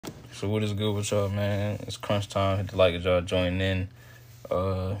So what is good with y'all, man? It's crunch time. Hit the like if y'all joining in.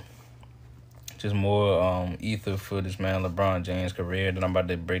 Just more ether for this man LeBron James' career that I'm about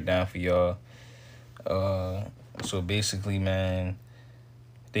to break down for y'all. So basically, man,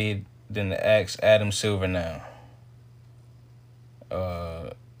 they didn't ask Adam Silver now.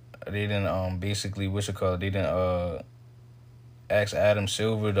 They didn't basically they didn't ask Adam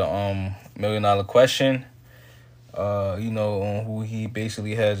Silver the $1 million question. On who he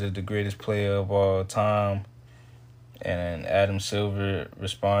basically has as the greatest player of all time. And Adam Silver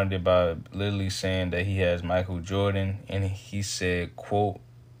responded by literally saying that he has Michael Jordan. And he said, quote,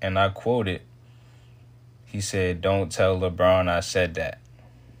 and I quote it, he said, "Don't tell LeBron I said that."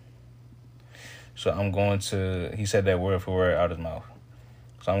 So he said that word for word out his mouth.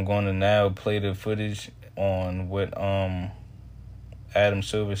 So I'm going to now play the footage on what Adam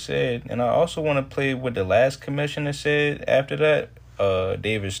Silver said. And I also want to play what the last commissioner said after that,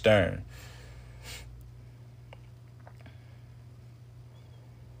 David Stern.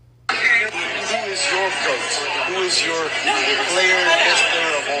 Who is your GOAT? Who is your best player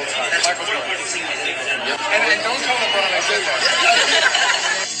of all time? Michael Jordan. Yep. And don't tell LeBron I said that.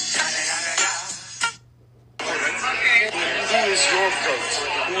 Who is your GOAT?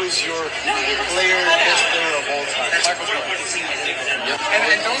 Who is your best player of all time? Michael Jordan. Yep.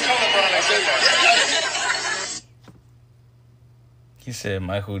 And don't tell LeBron I said that. He said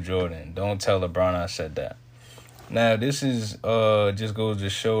Michael Jordan. Don't tell LeBron I said that. Now, this is just goes to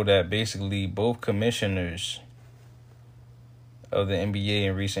show that basically both commissioners of the NBA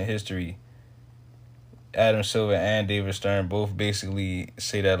in recent history, Adam Silver and David Stern, both basically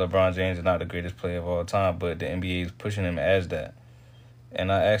say that LeBron James is not the greatest player of all time, but the NBA is pushing him as that.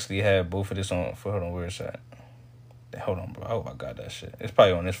 And I actually have both of this on. Hold on, where is that? Hold on, bro. I hope I got that shit. It's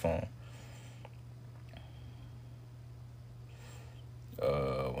probably on this phone.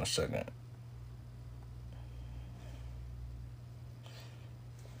 1 second.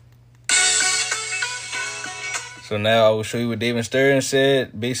 So now I will show you what David Stern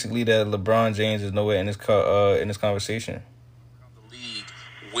said. Basically, that LeBron James is nowhere in this conversation. The league,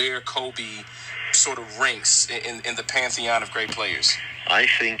 where Kobe sort of ranks in the pantheon of great players. I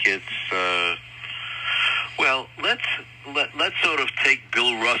think it's let's sort of take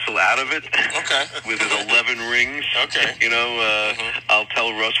Bill Russell out of it. Okay. With his 11 rings. Okay. I'll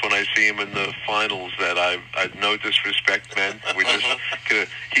tell Russ when I see him in the finals that I've no disrespect meant. We just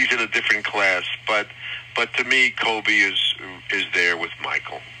he's in a different class, but to me, Kobe is there with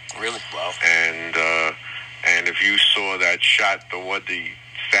Michael. Really? Wow. And if you saw that shot, the one the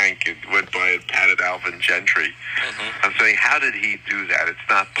sank, it went by and patted Alvin Gentry. Mm-hmm. I'm saying, how did he do that? It's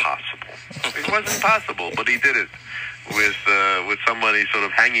not possible. It wasn't possible, but he did it with somebody sort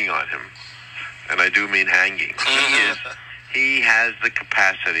of hanging on him, and I do mean hanging. Mm-hmm. He has the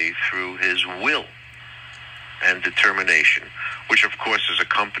capacity through his will and determination, which of course is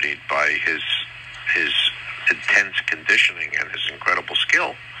accompanied by his intense conditioning and his incredible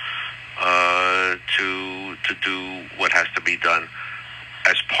skill to do what has to be done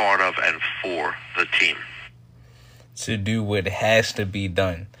as part of and for the team. To do what has to be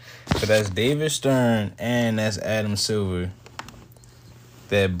done. So that's David Stern and that's Adam Silver,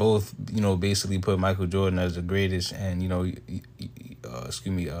 that both, basically put Michael Jordan as the greatest, and,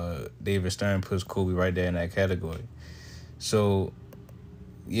 David Stern puts Kobe right there in that category. So,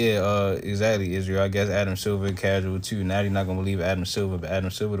 yeah, exactly, Israel. I guess Adam Silver casual too. Now you're not going to believe Adam Silver, but Adam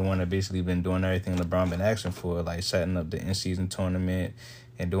Silver the one that basically been doing everything LeBron been asking for, like setting up the in-season tournament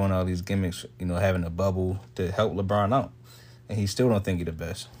and doing all these gimmicks, having a bubble to help LeBron out. And he still don't think he's the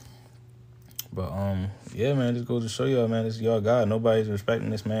best. But, yeah, man, this goes to show y'all, man, this is y'all God. Nobody's respecting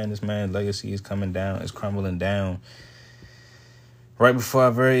this man. This man's legacy is coming down. It's crumbling down right before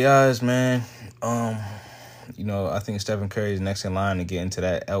our very eyes, man. I think Stephen Curry is next in line to get into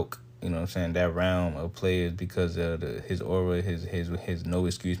that elk, that realm of players because of his aura, his no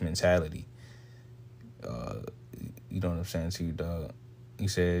excuse mentality. You know what I'm saying to you, dog. He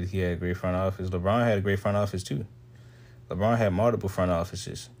said he had a great front office. LeBron had a great front office too. LeBron had multiple front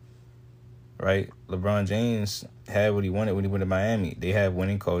offices, right? LeBron James had what he wanted when he went to Miami. They had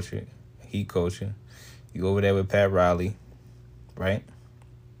winning culture, heat culture. You go over there with Pat Riley, right?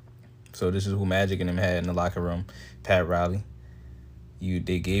 So this is who Magic and him had in the locker room, Pat Riley.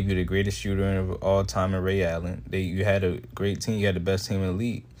 They gave you the greatest shooter of all time in Ray Allen. You had a great team. You had the best team in the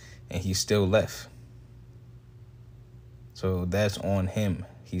league, and he still left. So that's on him.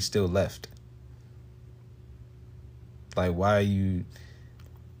 He still left. Like, why you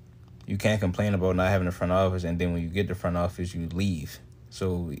can't complain about not having a front office, and then when you get the front office, you leave.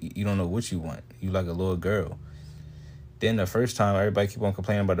 So you don't know what you want. You like a little girl. Then the first time, everybody keep on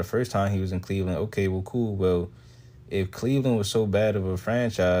complaining about the first time he was in Cleveland. Okay, well, cool. Well, if Cleveland was so bad of a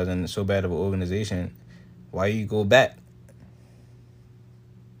franchise and so bad of an organization, why you go back?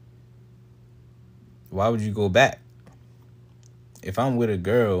 Why would you go back? If I'm with a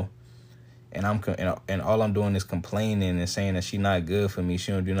girl and and all I'm doing is complaining and saying that she not good for me,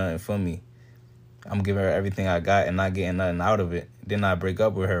 she don't do nothing for me, I'm giving her everything I got and not getting nothing out of it, then I break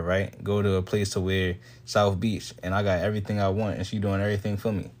up with her, right? Go to a place to where South Beach and I got everything I want and she doing everything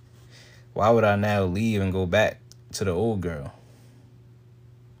for me. Why would I now leave and go back to the old girl?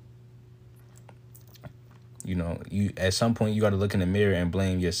 You know, you at some point you got to look in the mirror and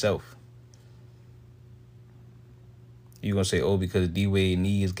blame yourself. You gonna say, oh, because D-Wade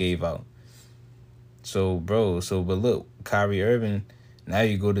knees gave out. So, bro, but look, Kyrie Irving, now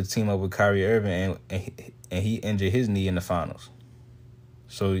you go to team up with Kyrie Irving and he injured his knee in the finals.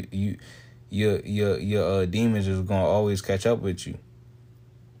 So your demons is gonna always catch up with you.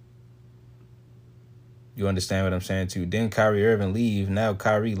 You understand what I'm saying too? Then Kyrie Irving leave. Now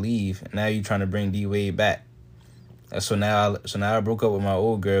Kyrie leave. Now you trying to bring D-Wade back. So now I broke up with my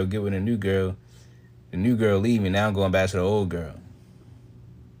old girl, get with a new girl. The new girl leave me. Now I'm going back to the old girl.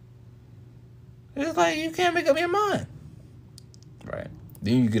 It's like you can't make up your mind. Right.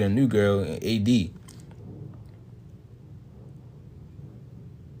 Then you get a new girl in AD.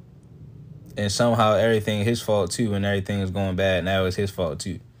 And somehow everything his fault too, and everything is going bad. Now it's his fault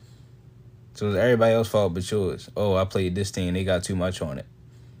too. So it's everybody else's fault but yours. Oh, I played this team. They got too much on it.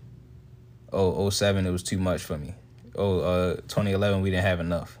 Oh, 07, it was too much for me. Oh, 2011, we didn't have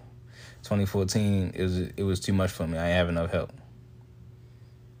enough. 2014, it was too much for me. I ain't have enough help.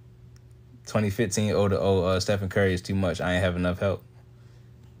 2015, Stephen Curry is too much. I ain't have enough help.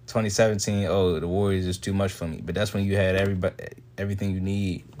 2017, the Warriors is too much for me. But that's when you had everything you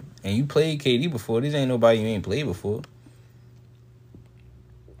need. And you played KD before. This ain't nobody you ain't played before.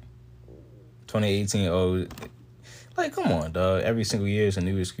 2018, like, come on, dog. Every single year is a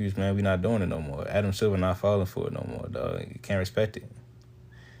new excuse, man. We not doing it no more. Adam Silver not falling for it no more, dog. You can't respect it.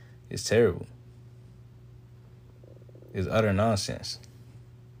 It's terrible. It's utter nonsense.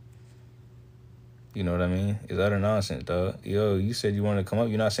 You know what I mean? It's utter nonsense, dog. Yo, you said you wanted to come up.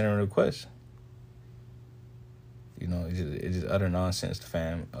 You're not sending a request. You know, it's just utter nonsense,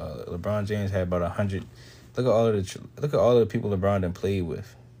 fam. LeBron James had about 100. Look at all of the people LeBron done played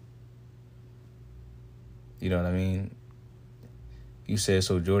with. You know what I mean? You said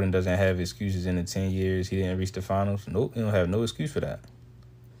so Jordan doesn't have excuses in the 10 years he didn't reach the finals. Nope, he don't have no excuse for that.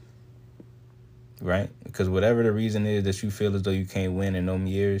 Right? Because whatever the reason is that you feel as though you can't win in them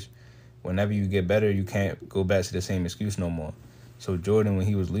years, whenever you get better, you can't go back to the same excuse no more. So Jordan, when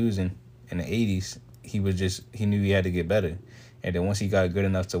he was losing in the 80s, he knew he had to get better. And then once he got good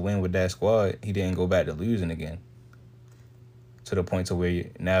enough to win with that squad, he didn't go back to losing again. To the point to where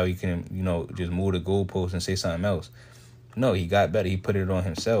now he can, just move the goalpost and say something else. No, he got better. He put it on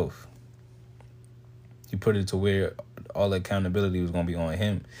himself. He put it to where all the accountability was going to be on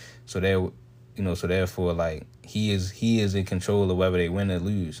him. So therefore, like, he is in control of whether they win or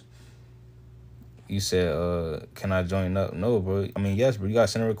lose. You said, can I join up? No, bro. I mean, yes, bro. You got to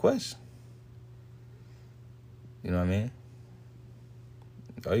send a request. You know what I mean?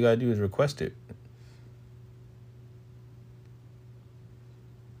 All you got to do is request it.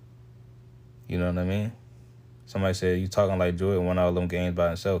 You know what I mean? Somebody said, you talking like Jordan won all them games by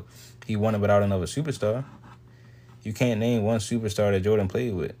himself. He won it without another superstar. You can't name one superstar that Jordan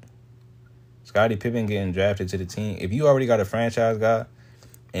played with. Scottie Pippen getting drafted to the team. If you already got a franchise guy,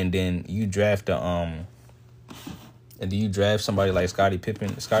 and then you draft somebody like Scottie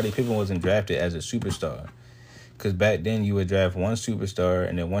Pippen. Scottie Pippen wasn't drafted as a superstar. Because back then you would draft one superstar,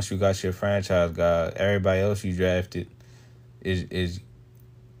 and then once you got your franchise guy, everybody else you drafted is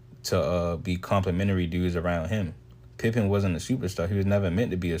to be complimentary dudes around him. Pippen wasn't a superstar. He was never meant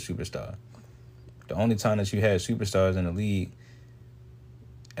to be a superstar. The only time that you had superstars in the league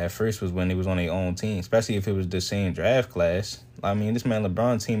at first was when they was on their own team, especially if it was the same draft class. I mean, this man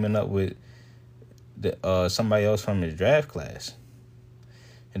LeBron teaming up with somebody else from his draft class.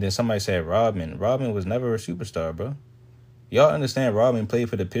 And then somebody said Rodman. Rodman was never a superstar, bro. Y'all understand Rodman played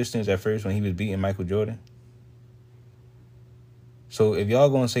for the Pistons at first when he was beating Michael Jordan? So if y'all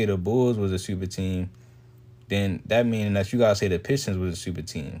gonna say the Bulls was a super team, then that means that you gotta say the Pistons was a super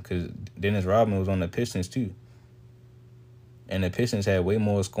team, because Dennis Rodman was on the Pistons too. And the Pistons had way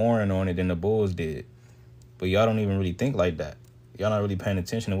more scoring on it than the Bulls did. But y'all don't even really think like that. Y'all not really paying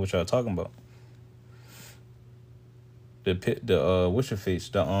attention to what y'all talking about. The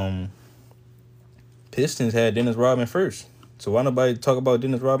Pistons had Dennis Rodman first. So why nobody talk about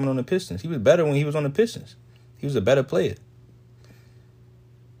Dennis Rodman on the Pistons? He was better when he was on the Pistons. He was a better player.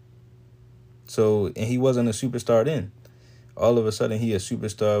 So, and he wasn't a superstar then. All of a sudden, he a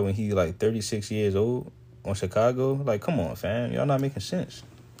superstar when he like 36 years old on Chicago. Like, come on, fam. Y'all not making sense.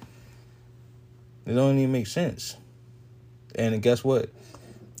 It don't even make sense. And guess what?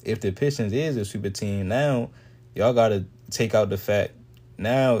 If the Pistons is a super team, now y'all got to take out the fact.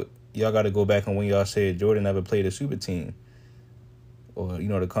 Now y'all got to go back on when y'all said Jordan never played a super team. Or,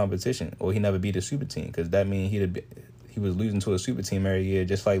 the competition. Or he never beat a super team. Because that means he was losing to a super team every year,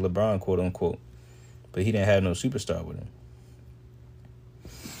 just like LeBron, quote unquote. But he didn't have no superstar with him.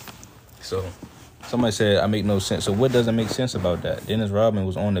 So, somebody said, I make no sense. So, what doesn't make sense about that? Dennis Rodman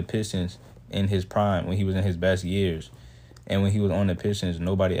was on the Pistons in his prime, when he was in his best years. And when he was on the Pistons,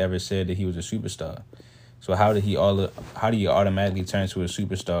 nobody ever said that he was a superstar. So, how do you automatically turn to a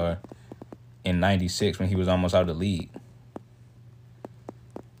superstar in 96 when he was almost out of the league?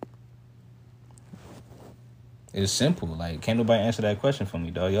 It's simple. Like, can't nobody answer that question for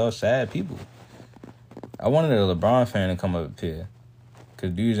me, dog. Y'all sad people. I wanted a LeBron fan to come up here.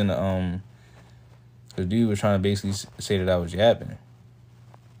 Because dude was trying to basically say that I was yapping.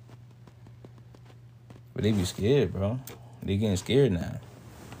 But they be scared, bro. They getting scared now.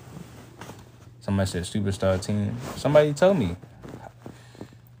 Somebody said superstar team. Somebody told me.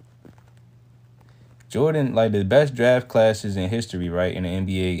 Jordan, like the best draft classes in history, right, in the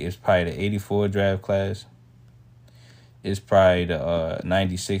NBA is probably the 84 draft class. It's probably the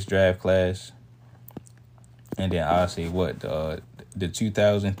 96 draft class. And then I'll say the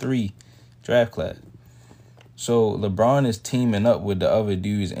 2003 draft class. So LeBron is teaming up with the other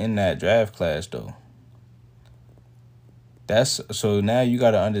dudes in that draft class, though. So now you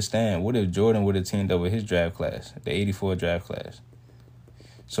got to understand, what if Jordan would have teamed up with his draft class, the 84 draft class?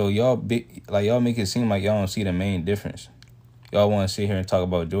 So y'all make it seem like y'all don't see the main difference. Y'all want to sit here and talk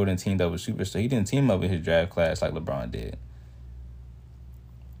about Jordan teamed up with superstar. He didn't team up with his draft class like LeBron did.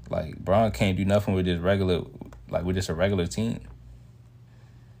 Like, Bron can't do nothing with just a regular team.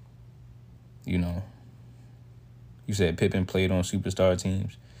 You said Pippen played on superstar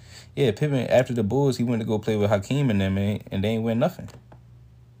teams. Yeah, Pippen, after the Bulls, he went to go play with Hakeem and them, and they ain't win nothing.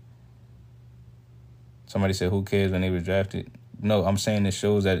 Somebody said, who cares when they was drafted? No, I'm saying this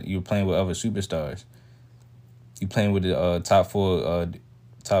shows that you're playing with other superstars. You playing with the top four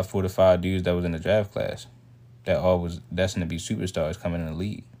to five dudes that was in the draft class. That all was destined to be superstars coming in the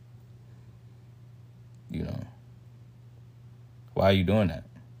league. Why are you doing that?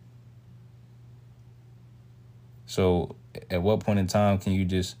 So, at what point in time can you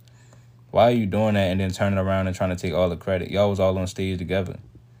just... Why are you doing that and then turning around and trying to take all the credit? Y'all was all on stage together.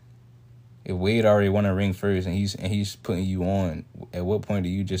 If Wade already won a ring first and he's putting you on, at what point do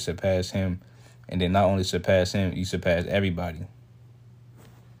you just surpass him? And then not only surpass him, you surpass everybody.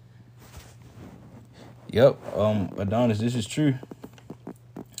 Yep, Adonis, this is true.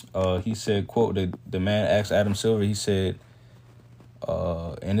 He said, quote, the man asked Adam Silver, he said,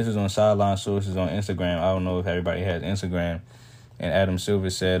 and this is on Sideline Sources on Instagram. I don't know if everybody has Instagram. And Adam Silver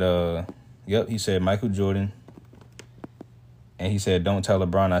said, he said Michael Jordan. And he said, don't tell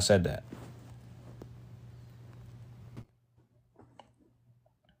LeBron I said that.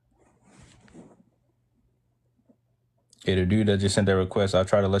 Yeah, the dude that just sent that request, I'll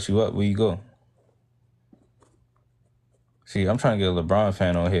try to let you up. Where you go? See, I'm trying to get a LeBron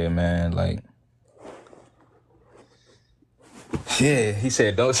fan on here, man. Like, yeah, he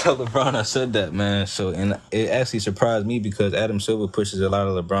said, don't tell LeBron I said that, man. So, and it actually surprised me because Adam Silver pushes a lot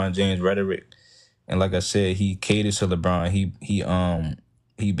of LeBron James rhetoric. And like I said, he caters to LeBron.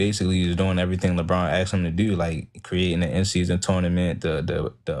 He basically is doing everything LeBron asked him to do, like creating the in-season tournament,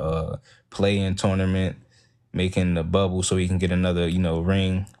 the play-in tournament, making the bubble so he can get another,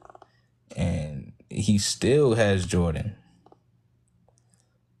 ring. And he still has Jordan.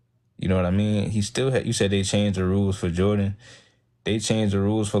 You know what I mean? He still you said they changed the rules for Jordan. They changed the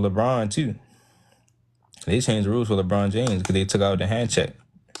rules for LeBron, too. They changed the rules for LeBron James because they took out the hand check.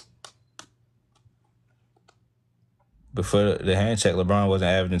 Before the hand check, LeBron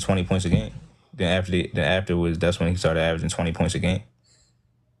wasn't averaging 20 points a game. Then afterwards, that's when he started averaging 20 points a game.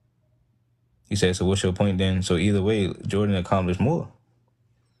 He said, so what's your point then? So either way, Jordan accomplished more.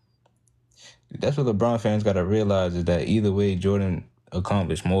 That's what LeBron fans got to realize, is that either way, Jordan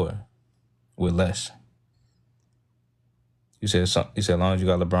accomplished more with less. You said as long as you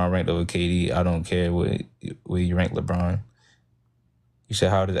got LeBron ranked over KD, I don't care where you rank LeBron. You said,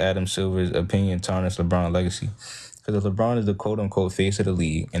 how does Adam Silver's opinion tarnish LeBron's legacy? Because if LeBron is the quote-unquote face of the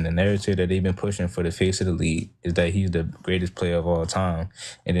league, and the narrative that they've been pushing for the face of the league is that he's the greatest player of all time,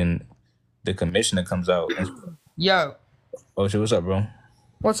 and then the commissioner comes out and... Yo. Oh, shit, what's up, bro?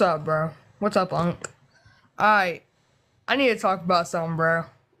 What's up, bro? What's up, Unc? Alright, I need to talk about something, bro.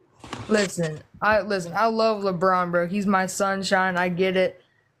 I love LeBron, bro. He's my sunshine. I get it.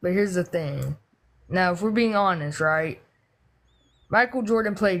 But here's the thing. Now, if we're being honest, right? Michael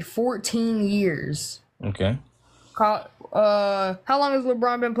Jordan played 14 years. Okay. How long has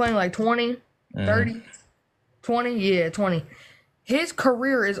LeBron been playing? Like 20? 30? 20? Yeah, 20. His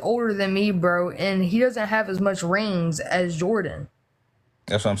career is older than me, bro, and he doesn't have as much rings as Jordan.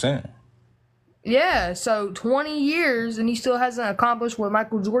 That's what I'm saying. Yeah, so 20 years, and he still hasn't accomplished what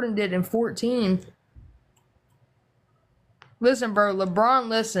Michael Jordan did in 14. Listen, bro,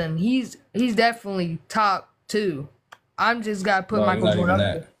 LeBron, he's definitely top 2. I'm just got to put Michael Jordan up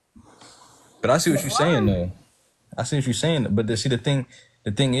there. But I see what you're saying, though. I see what you're saying. But the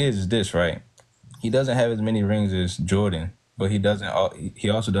thing is this, right? He doesn't have as many rings as Jordan, but he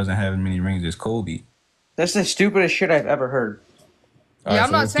also doesn't have as many rings as Kobe. That's the stupidest shit I've ever heard. Yeah,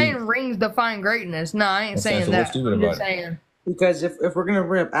 I'm not saying rings define greatness. No, I ain't saying that. I'm just saying. Because if we're going to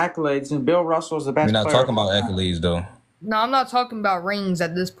bring up accolades, then Bill Russell's the best player. We're not talking about accolades, though. No, I'm not talking about rings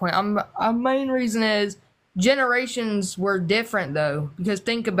at this point. Our main reason is generations were different, though. Because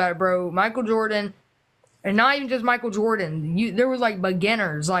think about it, bro. Michael Jordan, and not even just Michael Jordan. There was, like,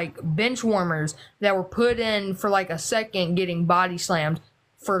 beginners, like bench warmers that were put in for, like, a second getting body slammed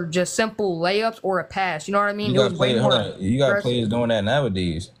for just simple layups or a pass. You know what I mean? You got players doing that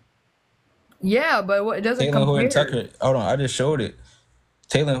nowadays. Yeah, but it doesn't Taylor Horton Tucker. Hold on, I just showed it.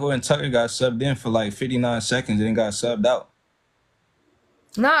 Taylor Horton Tucker got subbed in for like 59 seconds and then got subbed out.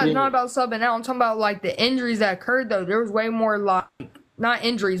 Nah, it's not about subbing out. I'm talking about like the injuries that occurred though. There was way more like not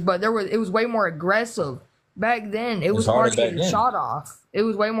injuries, but it was way more aggressive. Back then, it was hard to get a shot off. It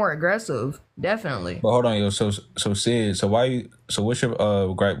was way more aggressive, definitely. But hold on, yo. So Sid, what's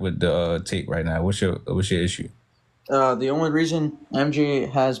your gripe with the tape right now? What's your issue? The only reason MJ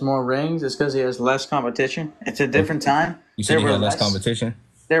has more rings is because he has less competition. It's a different time. You said he had less competition.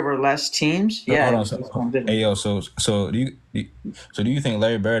 There were less teams. So, yeah. Hey yo, so do you think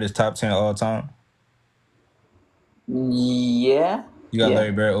Larry Bird is top 10 all time? Yeah. You got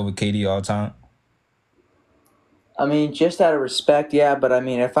Larry Bird over KD all time? I mean, just out of respect, yeah. But I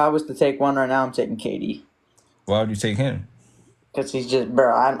mean, if I was to take one right now, I'm taking KD. Why would you take him? Because he's just,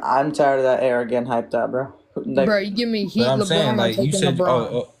 bro. I'm tired of that era getting hyped up, bro. Like, bro, you give me heat. I'm LeBron, saying, like you said,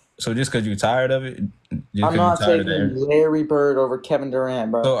 so just because you're tired of it, I'm not taking Larry Bird over Kevin Durant,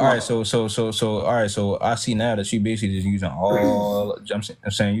 bro. So all right, so I see now that you basically just using all. I'm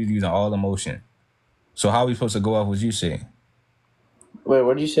saying you're using all emotion. So how are we supposed to go off what you say? Wait,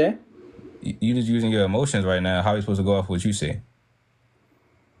 what did you say? You just using your emotions right now. How are you supposed to go off what you say?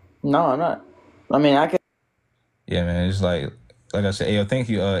 No, I'm not. I mean, I can. Yeah, man. It's like I said, yo, thank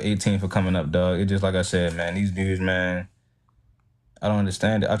you, 18 for coming up, dog. It's just like I said, man. These dudes, man. I don't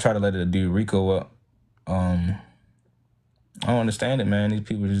understand it. I try to let the dude Rico up. I don't understand it, man. These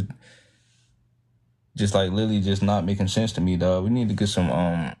people just like literally just not making sense to me, dog. We need to get some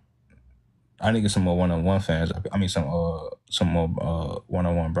I need to get some more one-on-one fans. I mean, some more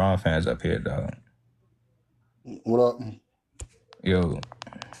one-on-one Brown fans up here, dog. What up? Yo.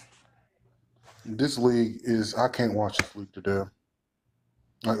 This league is, I can't watch this league today.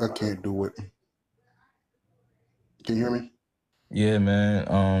 I can't do it. Can you hear me? Yeah,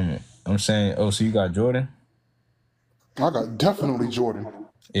 man. I'm saying, so you got Jordan? I got definitely Jordan.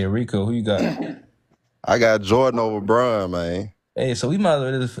 Yeah, Rico, who you got? I got Jordan over Bron, man. Hey, so we might as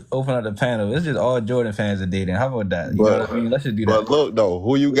well just open up the panel. It's just all Jordan fans are dating. How about that? You know what I mean? Let's just do that. But look though,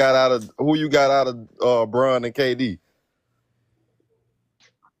 who you got out of Bron and KD?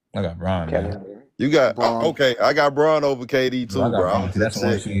 I got Bron, man. You got okay. I got Bron over KD too, bro. That's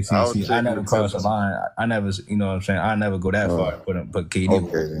one thing. See, I never cross the line. I never, you know what I'm saying. I never go that far. Put KD.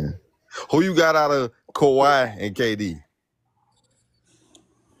 Okay, then. Who you got out of Kawhi and KD?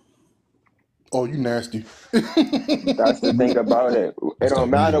 Oh, you nasty. That's the thing about it. It don't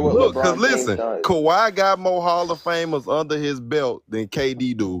matter what LeBron because listen, Kawhi got more Hall of Famers under his belt than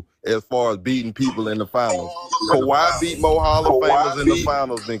KD do as far as beating people in the finals. Kawhi beat more Hall of Famers in the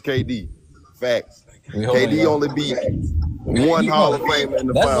finals than KD. Facts. KD only beat one Hall of Famer in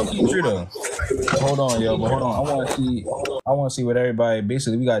the finals. That's true though. Hold on, yo, but hold on. I want to see what everybody.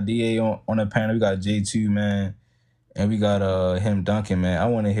 Basically, we got DA on the panel. We got J2, man. And we got him Duncan, man. I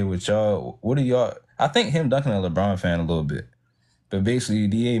want to hear what y'all. What are y'all? I think him Duncan a LeBron fan a little bit, but basically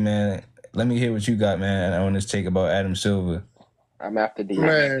DA, man. Let me hear what you got, man. On this take about Adam Silver. I'm after DA.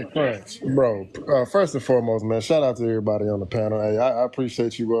 Man, thanks, bro. First and foremost, man. Shout out to everybody on the panel. Hey, I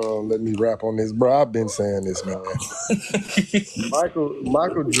appreciate you letting me rap on this, bro. I've been saying this, man.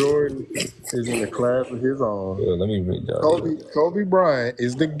 Michael Jordan is in a class of his own. Let me read y'all. Kobe Bryant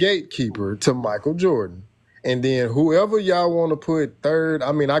is the gatekeeper to Michael Jordan. And then whoever y'all want to put third,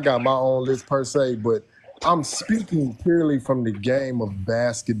 I mean, I got my own list per se, but I'm speaking purely from the game of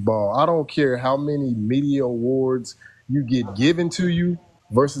basketball. I don't care how many media awards you get given to you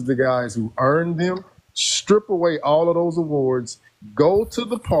versus the guys who earned them. Strip away all of those awards, go to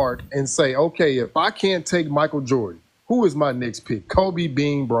the park and say, okay, if I can't take Michael Jordan, who is my next pick? Kobe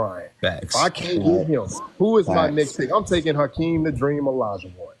Bean Bryant. If I can't get him, who is my next pick? I'm taking Hakeem the Dream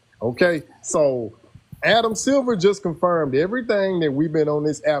Olajuwon. Okay, so Adam Silver just confirmed everything that we've been on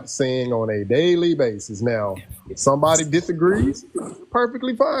this app saying on a daily basis. Now, if somebody disagrees,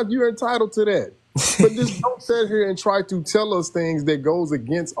 perfectly fine. You're entitled to that. But just don't sit here and try to tell us things that goes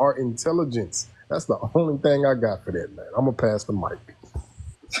against our intelligence. That's the only thing I got for that, man. I'm gonna pass the mic.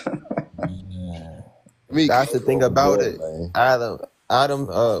 That's the thing about it. Man. Adam,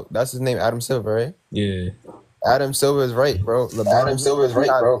 that's his name, Adam Silver, right? Yeah. Adam Silver is right, bro. Adam Silver is right,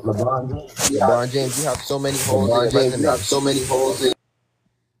 bro. LeBron James, you have so many holes in your resume. You have so many holes in.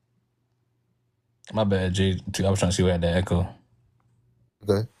 My bad, Jay. I was trying to see where I had that echo.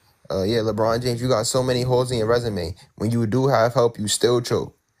 Okay. Yeah, LeBron James, you got so many holes in your resume. When you do have help, you still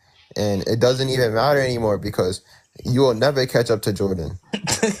choke. And it doesn't even matter anymore because you will never catch up to Jordan. But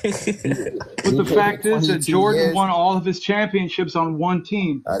the fact is that Jordan won all of his championships on one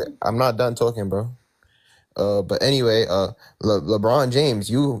team. I'm not done talking, bro. But anyway, LeBron James,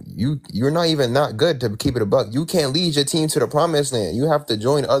 you're not even that good to keep it a buck. You can't lead your team to the promised land. You have to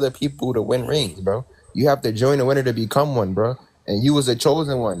join other people to win rings, bro. You have to join a winner to become one, bro. And you was a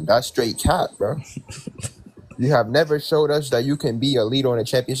chosen one. That's straight cap, bro. You have never showed us that you can be a leader on a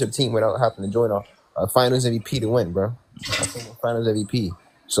championship team without having to join a Finals MVP to win, bro. A Finals MVP.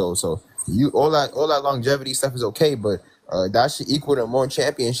 So you all that longevity stuff is okay, but that should equal to more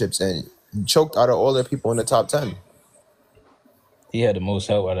championships, and you choked out of all the people in the top 10. He had the most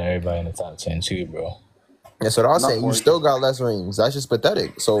help out of everybody in the top 10 too, bro. That's what I was saying. You still got less rings. That's just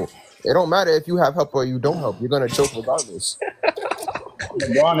pathetic. So it don't matter if you have help or you don't help. You're gonna choke regardless.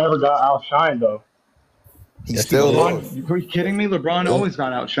 LeBron never got outshined though. He's still LeBron, are you kidding me? LeBron always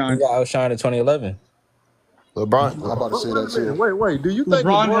got outshined. He got outshined in 2011. LeBron. I'm about to say that too. Wait. Do you think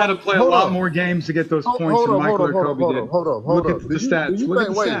LeBron had to play a lot more games to get those points than Michael or Kobe did? Hold up. Look at the stats. Look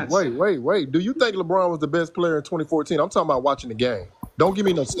at the stats. Wait. Do you think LeBron was the best player in 2014? I'm talking about watching the game. Don't give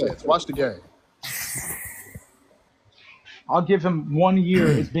me no stats. Watch the game. I'll give him 1 year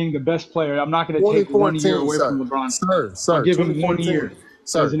as being the best player. I'm not going to take 1 year away from LeBron. Sir, I'll give him 1 year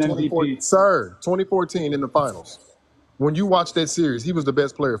as an MVP. Sir, 2014 in the finals. When you watched that series, he was the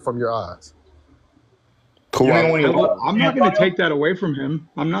best player from your eyes. I'm not going to take that away from him.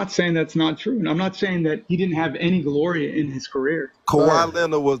 I'm not saying that's not true. And I'm not saying that he didn't have any glory in his career. Kawhi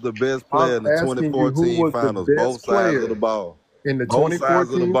Leonard was the best player in the 2014 finals, both sides of the ball. In the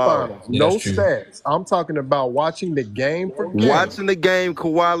 2014 finals. No stats. I'm talking about watching the game for game. Watching the game,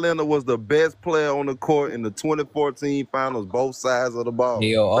 Kawhi Leonard was the best player on the court in the 2014 finals, both sides of the ball.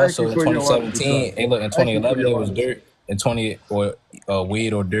 Yeah, also in 2017, in 2011 it was Dirk. In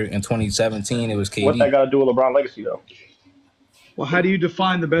Wade or Dirk. In 2017 it was KD. What's that got to do with LeBron legacy though? Well, how do you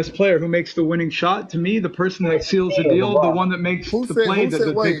define the best player? Who makes the winning shot? To me, the person that seals the deal, the one that makes the play,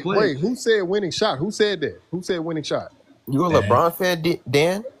 the big play. Wait, who said winning shot? Who said that? Who said winning shot? You a LeBron fan,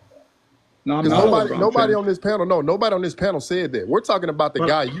 Dan? No, I'm not. Nobody on this panel. No, nobody on this panel said that. We're talking about the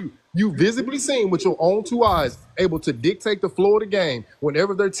guy you visibly seen with your own two eyes, able to dictate the flow of the game.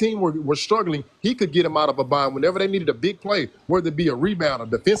 Whenever their team were struggling, he could get them out of a bind. Whenever they needed a big play, whether it be a rebound, a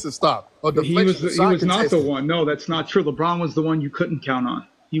defensive stop, a deflection. He was not the one. No, that's not true. LeBron was the one you couldn't count on.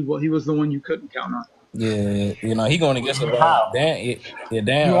 He was the one you couldn't count on. Yeah, he going against LeBron.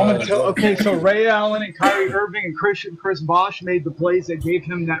 Dan. Okay, so Ray Allen and Kyrie Irving and Chris Bosh made the plays that gave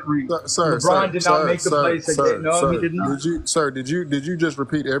him that ring. LeBron did not make the plays that gave. No, he did not. Did you just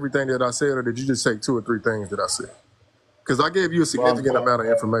repeat everything that I said, or did you just say 2 or 3 things that I said? Because I gave you a significant amount of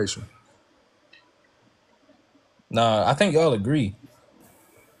information. Nah, I think y'all agree.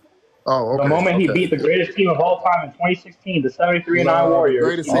 Oh, okay. The moment he beat the greatest team of all time in 2016, the 73-9 Warriors.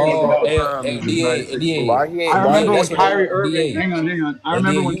 Greatest team of all time. I remember when Kyrie Irving. Hang on. I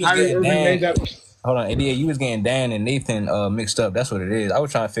remember when Kyrie Irving made that. Hold on, ADA, you was getting Dan and Nathan mixed up. That's what it is. I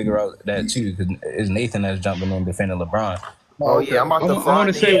was trying to figure out that too, because it's Nathan that's jumping in defending LeBron. Oh yeah, I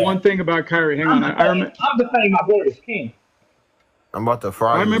want to say one thing about Kyrie. Hang on. I'm defending my boy as king. I'm about to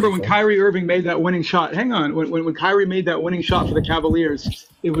fry. I remember when Kyrie Irving made that winning shot. Hang on, when Kyrie made that winning shot for the Cavaliers,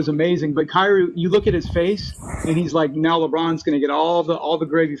 it was amazing. But Kyrie, you look at his face, and he's like, now LeBron's going to get all the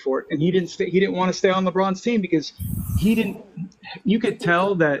gravy for it. And he didn't want to stay on LeBron's team because he didn't. You could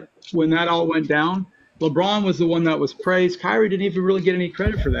tell that when that all went down, LeBron was the one that was praised. Kyrie didn't even really get any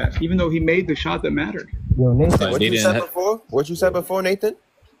credit for that, even though he made the shot that mattered. Yo, Nathan, Like what they you didn't. said before? What you said before, Nathan?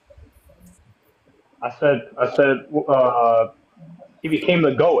 I said, he became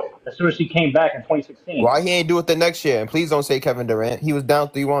the GOAT as soon as he came back in 2016. Why he ain't do it the next year? And please don't say Kevin Durant. He was down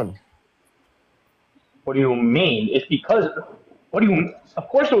 3-1. What do you mean? It's because. What do you? Of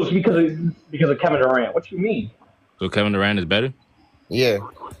course, it was because of Kevin Durant. What do you mean? So Kevin Durant is better. Yeah.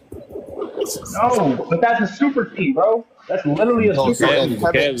 No, but that's a super team, bro. That's literally a So super if team.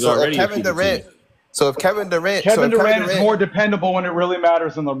 Kevin, Cavs so if already a Kevin super Durant, team. so if Kevin Durant, Kevin Durant is more dependable when it really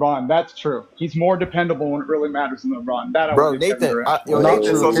matters than LeBron. That's true. He's more dependable when it really matters than LeBron. That I bro, will give Kevin Nathan, Durant. Not Nathan.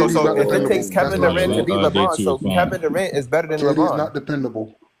 true. So KD's not if it takes dependable. That's Kevin not Durant to true. beat Day LeBron, two so is fine. Kevin Durant is better than KD's LeBron. not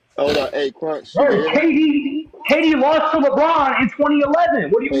dependable. Hold on, hey Crunch, you can Bro, hear me? KD lost to LeBron in 2011.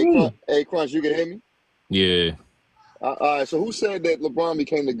 What do you mean? Crunch, you can hear me? Yeah. All right. So who said that LeBron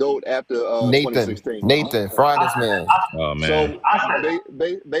became the GOAT after Nathan, 2016? Fridays man. Oh man. So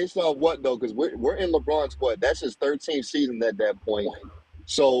based on what though? Because we're in LeBron's what? That's his 13th season at that point.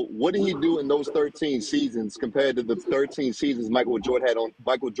 So what did he do in those 13 seasons compared to the 13 seasons Michael Jordan had on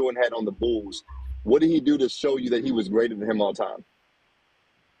the Bulls? What did he do to show you that he was greater than him all time?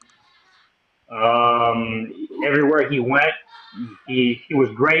 Everywhere he went, he was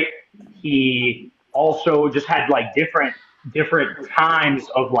great. He also just had like different times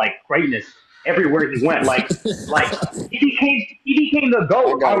of like greatness everywhere he went. Like he became the I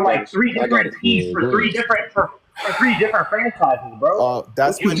GOAT got on it, like brothers. three I got different it. teams Yeah, for three different franchises, bro.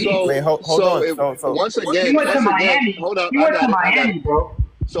 That's What do you mean? wait, hold on. So Once He again, went to Miami. hold up, He I went to got Miami, it. bro.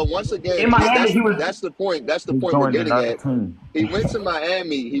 So once again, In Miami, he was. that's the point. That's the He point we're joined getting another at. team. He went to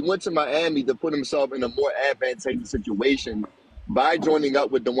Miami. He went to Miami to put himself in a more advantageous situation by joining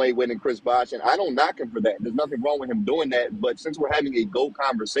up with Dwayne Wade and Chris Bosh. And I don't knock him for that. There's nothing wrong with him doing that. But since we're having a GOAT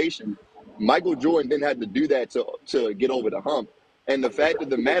conversation, Michael Jordan didn't have to do that to get over the hump. And the fact of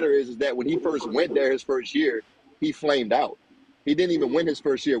the matter is that when he first went there his first year, he flamed out. He didn't even win his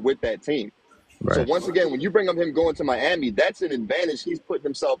first year with that team. Right. So once again, when you bring up him going to Miami, that's an advantage he's putting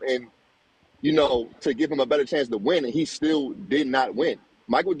himself in, to give him a better chance to win, and he still did not win.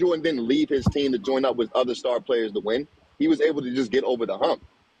 Michael Jordan didn't leave his team to join up with other star players to win. He was able to just get over the hump.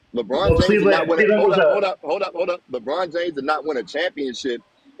 LeBron James did not win it. Hold up. LeBron James did not win a championship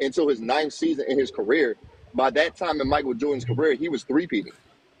until his 9th season in his career. By that time in Michael Jordan's career, he was three-peating.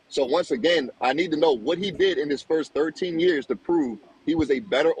 So once again, I need to know what he did in his first 13 years to prove he was a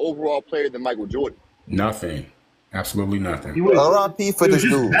better overall player than Michael Jordan. Nothing. Absolutely nothing. R.I.P. for this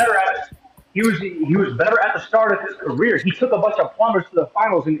dude. He was better at the start of his career. He took a bunch of plumbers to the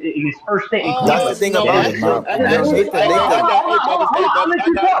finals in his first stint in Cleveland. That's the thing about it. I'll let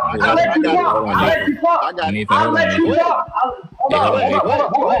you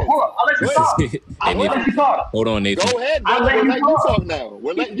talk. Hold on, Nathan. Go ahead, brother. We're letting you talk now.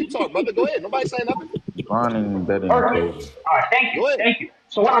 We're letting you talk, brother. Go ahead. Nobody saying nothing. All right, thank you.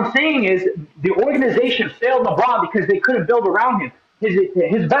 So what I'm saying is the organization failed LeBron because they couldn't build around him.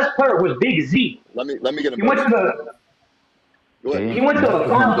 His best player was Big Z. Let me get him. He went to the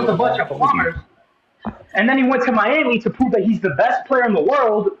finals with a bunch of plumbers, and then he went to Miami to prove that he's the best player in the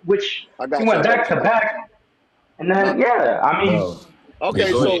world, which he went back to back. And then he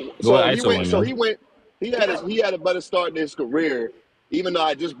had a better start in his career, even though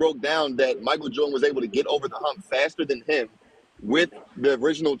I just broke down that Michael Jordan was able to get over the hump faster than him with the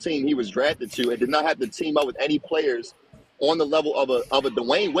original team he was drafted to, and did not have to team up with any players on the level of a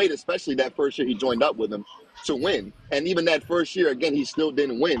Dwayne Wade, especially that first year he joined up with him, to win. And even that first year, again, he still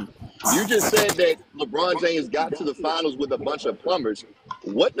didn't win. You just said that LeBron James got to the finals with a bunch of plumbers.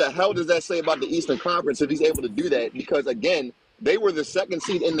 What the hell does that say about the Eastern Conference if he's able to do that? Because, again, they were the second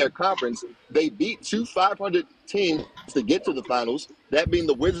seed in their conference. They beat two 500 teams to get to the finals, that being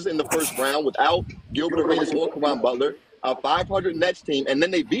the Wizards in the first round without Gilbert Arenas or Caron Butler, a 500 Nets team, and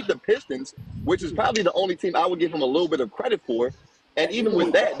then they beat the Pistons, which is probably the only team I would give him a little bit of credit for. And even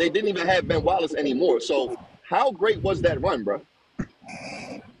with that, they didn't even have Ben Wallace anymore. So how great was that run, bro?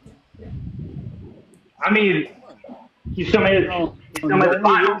 I mean, he still made the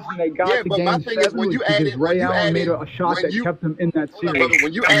finals. Yeah, but my thing is when you added Ray Allen made a shot that kept them in that series.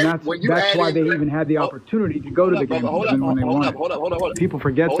 That's why they even had the opportunity to go to the game when they won. Hold up. People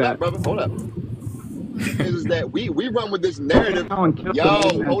forget that. Hold up. Is that we run with this narrative.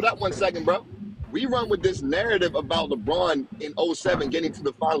 Yo, hold up 1 second, bro. We run with this narrative about LeBron in 07 getting to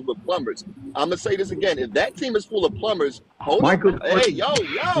the finals with plumbers. I'm gonna say this again. If that team is full of plumbers, hold up. Hey, yo.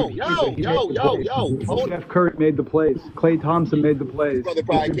 Steph Curry made the plays. Klay Thompson made the plays. Brother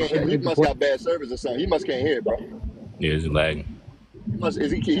probably can't hear. He must have bad service or something. He must can't hear, bro. Yeah, it's lagging.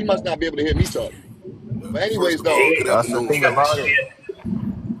 He must not be able to hear me talk. But anyways, though, That's the thing about it.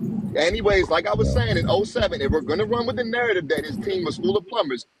 Anyways, like I was saying in '07, if we're going to run with the narrative that his team was full of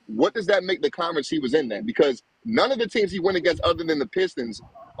plumbers, what does that make the conference he was in then? Because none of the teams he went against other than the Pistons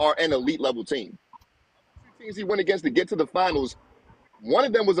are an elite level team. The teams he went against to get to the finals, one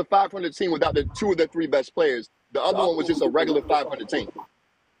of them was a 500 team without the two of the three best players. The other one was just a regular 500 team.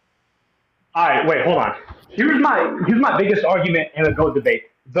 All right, wait, hold on. Here's my biggest argument in the GOAT debate.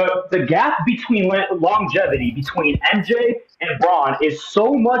 The gap between longevity between MJ and Braun is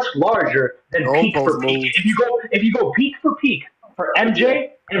so much larger than peak for peak. If you go peak for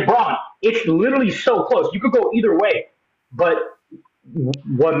MJ and Braun, it's literally so close. You could go either way. But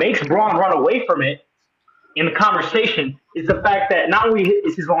what makes Braun run away from it in the conversation is the fact that not only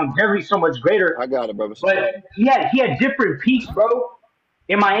is his longevity so much greater, I got it, brother. But he had different peaks, bro.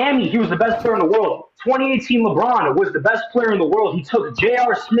 In Miami, he was the best player in the world. 2018 LeBron was the best player in the world. He took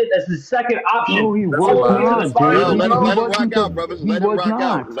J.R. Smith as his second option. No, he was not. Yo, let him rock out, brothers. Let him rock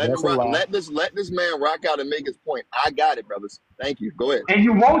out. Let this man rock out and make his point. I got it, brothers. Thank you. Go ahead. And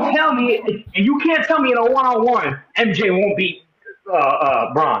you won't tell me, and you can't tell me in a one-on-one, MJ won't beat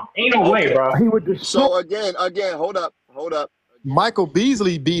Bron. Ain't no way, bro. He would just So again, hold up. Michael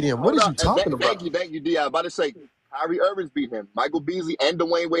Beasley beat him. What are you talking about? Thank you, D. I was about to say Kyrie Irving's beat him. Michael Beasley and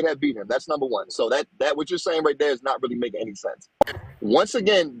Dwayne Wade have beat him. That's number one. So that what you're saying right there is not really making any sense. Once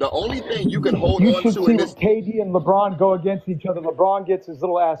again, the only thing you can hold on to in this KD and LeBron go against each other. LeBron gets his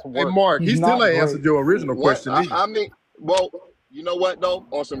little ass work. Hey, Mark, he still ain't answered your original question. I mean, well, you know what though?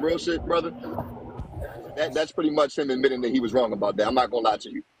 On some real shit, brother. That's pretty much him admitting that he was wrong about that. I'm not gonna lie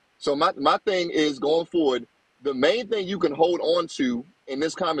to you. So my thing is going forward. The main thing you can hold on to in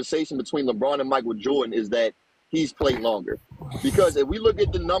this conversation between LeBron and Michael Jordan is that he's played longer. Because if we look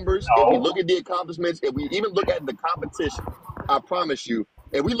at the numbers, if we look at the accomplishments, if we even look at the competition, I promise you,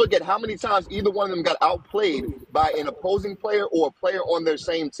 if we look at how many times either one of them got outplayed by an opposing player or a player on their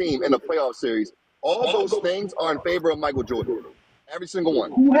same team in a playoff series, all those things are in favor of Michael Jordan. Every single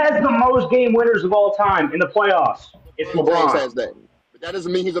one. Who has the most game winners of all time in the playoffs? It's LeBron. James has that. That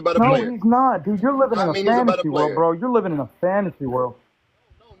doesn't mean he's a better player. No, he's not, dude. You're living in a fantasy world, bro. You're living in a fantasy world.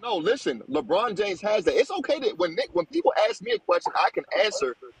 No, listen. LeBron James has that. It's okay that when people ask me a question, I can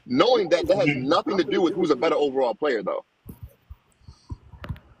answer knowing that has nothing to do with who's a better overall player, though.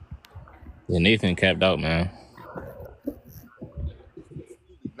 Yeah, Nathan capped out, man.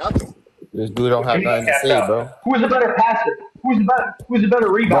 Nothing. This dude don't have nothing to say, bro. Who's a better passer? Who's a better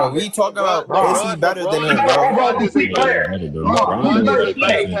rebounder? Bro, we talking about is he better than him,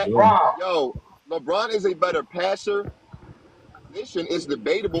 bro? LeBron is a better passer. Position is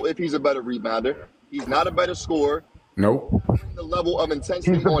debatable if he's a better rebounder. He's not a better scorer. Nope. The level of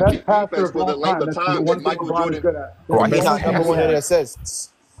intensity on defense for the length of time that Michael Jordan. Why he not number one in assists?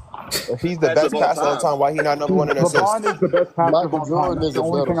 If he's the best passer all the time, why he not number one in assists? LeBron is the best passer of all time. That's the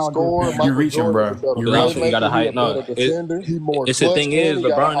only thing I'll do. You're reaching, bro. You gotta height. No, it's the thing is,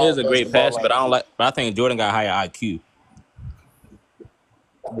 LeBron is a great passer, but I think Jordan got higher IQ.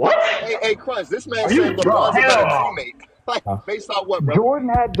 What? Hey, Crunch, this man said LeBron's a better teammate. Like, based on what, bro? Jordan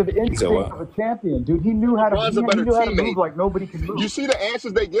had the instinct of a champion, dude. He knew how to move like nobody can move. You see the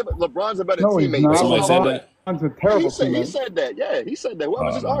answers they give? LeBron's a better teammate. He's not. Somebody said that. LeBron's a terrible teammate. He said that. Yeah, he said that. What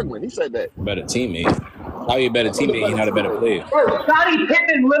was his argument? He said that. Better teammate. How you a better teammate? He's not a better player. Bro, Scottie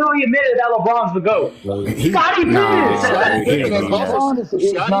Pippen literally admitted that LeBron's the GOAT. Scottie Pippen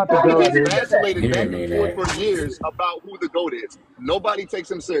is not the GOAT. Has vacillated back and forth for years about who the GOAT is. Nobody takes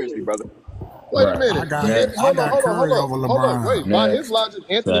him seriously, brother. Wait a minute. Hold on. Wait, by his logic,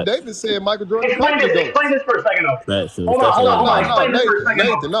 Anthony Davis said Michael Jordan. Explain this for a second, though. Hold on. Explain this for a second.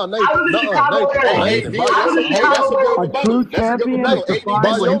 Nathan. A true champion is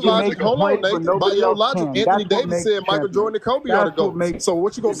by your logic, hold on, Nathan. By your logic, Anthony Davis said Michael Jordan and Kobe are the GOAT. So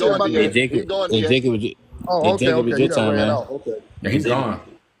what you gonna say about that? Jacob, oh, okay. It's your time, man. Okay. Yeah, he's gone.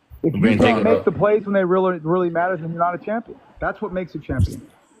 If you can't make the plays when they really matter, then you're not a champion. That's what makes a champion.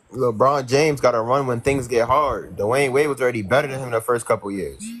 LeBron James got to run when things get hard. Dwayne Wade was already better than him the first couple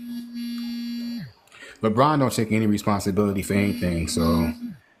years. LeBron don't take any responsibility for anything, so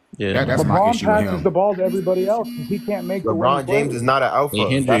yeah, that's my LeBron issue with him. passes the ball to everybody else because he can't make the LeBron James is not an alpha.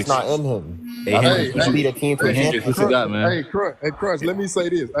 That's not in him. He should lead a team for him. Hey, Crush, let me say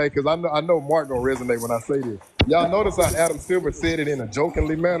this. Hey, because I know Mark gonna resonate when I say this. Y'all notice how Adam Silver said it in a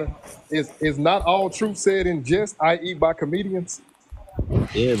jokingly manner? Is not all truth said in jest, i.e. by comedians?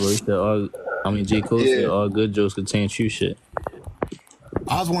 Yeah, bro. He said J. Cole said all good jokes contain true shit.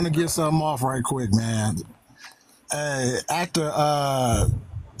 I just want to get something off right quick, man.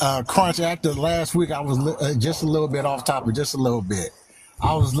 Crunch, after last week, I was just a little bit off topic, just a little bit.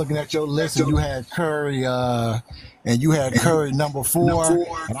 I was looking at your list and you had Curry, and you had Curry number 4,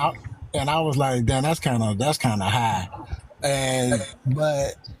 and I was like, damn, that's kind of high.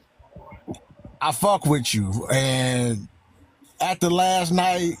 But I fuck with you. And after last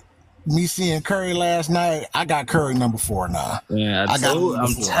night, me seeing Curry last night, I got Curry number 4 now. Man, I got him number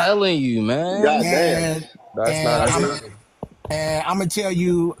I'm 4. telling you, man. God damn. That's not amazing. And I'm gonna tell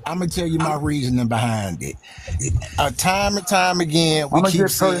you my reasoning behind it. Time and time again, I'm gonna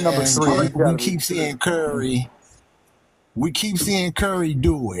give Curry number 3. We keep seeing Curry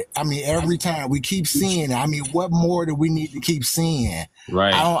do it. I mean, every time we keep seeing it. I mean, what more do we need to keep seeing?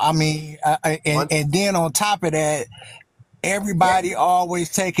 Right. And then on top of that, everybody always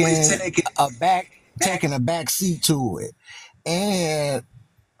taking a back seat to it. And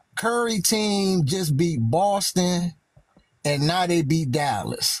Curry team just beat Boston, and now they beat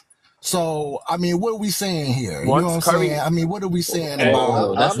Dallas. So, I mean, what are we saying here? You know what I'm saying? I mean, what are we saying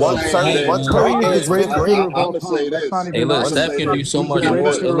about once Curry gets 5th ring? I'm gonna say this. Hey, look, Steph can do so much more.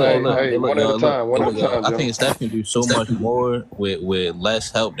 One at a time. I think Steph can do so much more with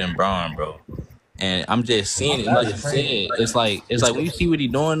less help than Bron, bro. And I'm just seeing it. Like you said, it's like when you see what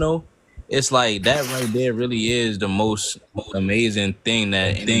he's doing though, it's like that right there really is the most amazing thing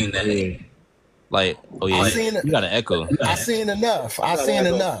that anything. Like, oh yeah, you got an echo. I seen enough.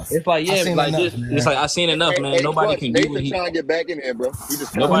 It's like it's like I seen enough, man. Nobody can do what he. Trying to get back in here, bro.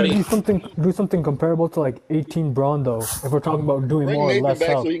 Nobody do something comparable to like 18 Braun though. If we're talking about doing bring more or Nathan less back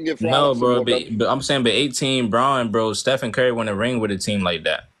help. so he can get no, bro. more, But I'm saying, but 18 Braun, bro. Stephen Curry won a ring with a team like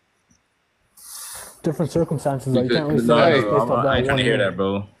that. Different circumstances. Though. You can't really say I ain't trying to hear that,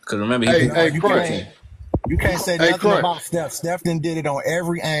 bro. Because remember, you can't say nothing about Steph. Steph done did it on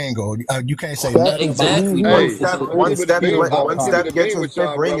every angle. You can't say nothing exactly. Once Steph gets his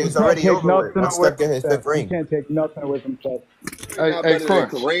 5th ring, it's already over. Once Steph gets his 5th ring, you can't take nothing away from Steph. He's not better than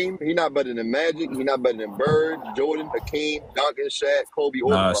Kareem. He's not better than Magic. He's not better than Bird, Jordan, Hakeem, Duncan, Shaq, Kobe.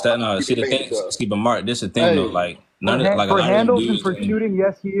 See the thing. Skip a mark. This is the thing though. Like none of like a for lot handles of and for shooting,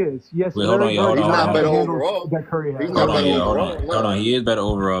 yes, he is. Yes, wait, hold on, y'all. He's not better overall. That Curry has. Hold on. He is better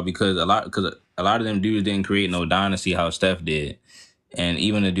overall because a lot of them dudes didn't create no dynasty how Steph did. And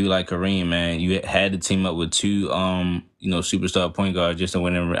even a dude like Kareem, man, you had to team up with 2 superstar point guards just to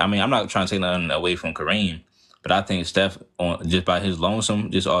win. I mean, I'm not trying to take nothing away from Kareem, but I think Steph, just by his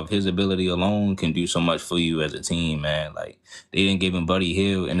lonesome, just off his ability alone, can do so much for you as a team, man. Like, they didn't give him Buddy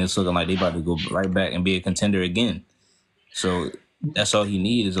Hield, and it's looking like they about to go right back and be a contender again. So that's all he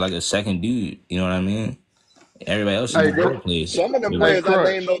needs is like a second dude. You know what I mean? Everybody else is in the place. Some of them players I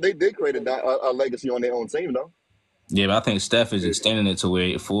named, though, they did create a legacy on their own team, though. Yeah, but I think Steph is extending it to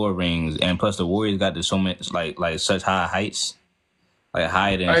where 4 rings, and plus the Warriors got to so much like such high heights, like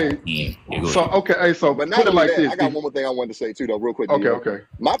higher than team. So but not only like that, I got one more thing I wanted to say too, though, real quick. Okay.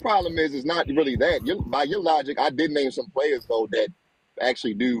 My problem is not really that. By your logic, I did name some players though that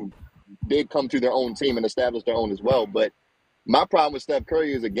actually did come to their own team and establish their own as well. But my problem with Steph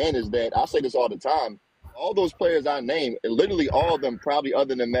Curry is that I say this all the time. All those players I named, literally all of them, probably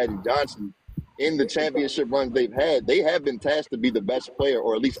other than Magic Johnson, in the championship runs they've had, they have been tasked to be the best player,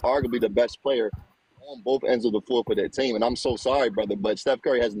 or at least arguably the best player on both ends of the floor for their team. And I'm so sorry, brother, but Steph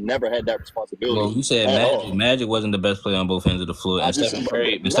Curry has never had that responsibility. Well, you said Magic wasn't the best player on both ends of the floor. And Stephen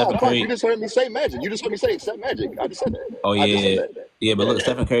Curry, you just heard me say Magic. You just heard me say except Magic. I just said that. Oh, yeah. Yeah, but look,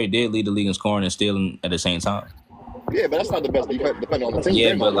 Stephen Curry did lead the league in scoring and stealing at the same time. Yeah, but that's not the best depending on the team.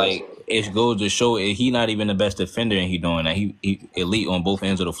 Yeah, but like it goes to show he not even the best defender and he doing that. He elite on both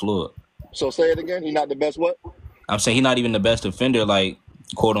ends of the floor. So say it again. He not the best what? I'm saying he not even the best defender, like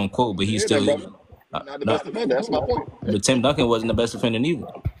quote unquote, but he's still not the best defender. That's my point. But Tim Duncan wasn't the best defender neither.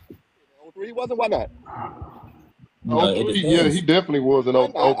 03 wasn't. Why not? Yeah, he definitely was in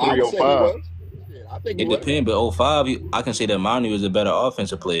 03, 05. It depends, but 05, I can say that Manu is a better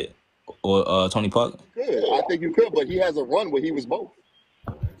offensive player. Or Tony Parker. I think you could, but he has a run where he was both.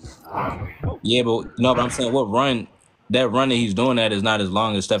 Yeah, but I'm saying what run? That run that he's doing that is not as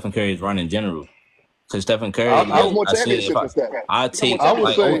long as Stephen Curry's run in general. Because Stephen Curry, I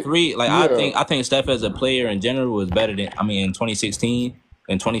think Steph as a player in general is better than in 2016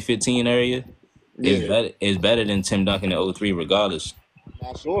 and 2015 area is better than Tim Duncan in 03 regardless.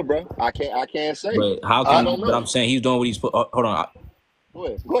 Not sure, bro. I can't say. But how can? But I'm saying he's doing what he's put. Hold on. Go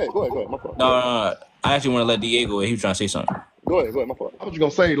ahead. My fault. No. I actually want to let Diego. He was trying to say something. Go ahead. My fault. I was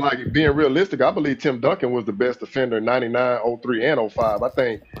gonna say, like, being realistic, I believe Tim Duncan was the best defender in 99, 03, and 05. I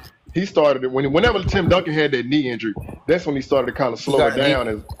think he started it whenever Tim Duncan had that knee injury. That's when he started to kind of slow it down.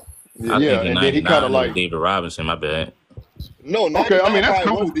 And then he kind of like David Robinson. My bad. No, okay. I mean, that's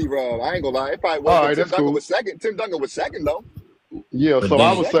cool. D-Rob. I ain't gonna lie. It probably was. All right, that's cool. Tim Duncan was second though. Yeah, But so I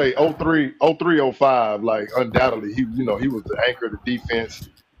then would say 03, 03, 05, like undoubtedly he was the anchor of the defense.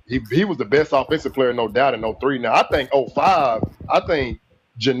 He was the best offensive player, no doubt, in 03. Now I think 05, I think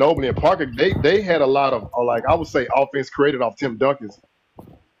Ginobili and Parker, they had a lot of like I would say offense created off Tim Duncan's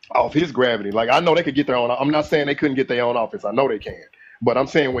off his gravity. Like I know they could get their own. I'm not saying they couldn't get their own offense. I know they can. But I'm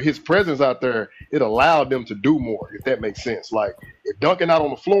saying with his presence out there, it allowed them to do more, if that makes sense. Like if Duncan out on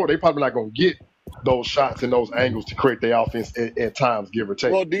the floor, they probably not gonna get those shots and those angles to create their offense at times, give or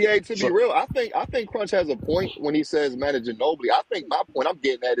take. Well, Da, to be So real, I think Crunch has a point when he says managing Ginobili. I think my point I'm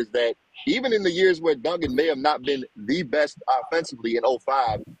getting at is that even in the years where Duncan may have not been the best offensively in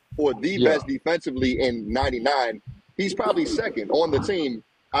 '05 or the yeah, best defensively in '99, he's probably second on the team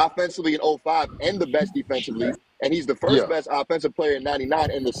offensively in '05 and the best defensively. And he's the first yeah. best offensive player in '99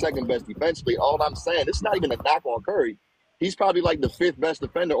 and the second best defensively. All I'm saying, it's not even a knock on Curry. He's probably like the fifth best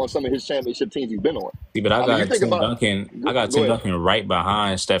defender on some of his championship teams he's been on. See, but I I mean, you got think Tim about Duncan. I got go Tim ahead. Duncan right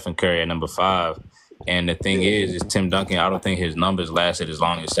behind Stephen Curry at number 5. And the thing Yeah. is Tim Duncan. I don't think his numbers lasted as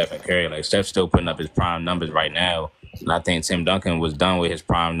long as Stephen Curry. Like Steph's still putting up his prime numbers right now, and I think Tim Duncan was done with his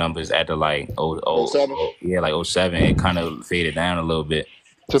prime numbers after like 07? like 07. It kind of faded down a little bit.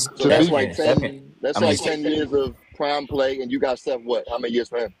 To So to that's be like Stephen, 10. That's I mean, like 10 years of prime play, and you got Steph. What? How many years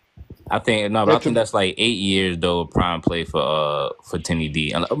for him? I think no, but I think that's like 8 years though of prime play for Timmy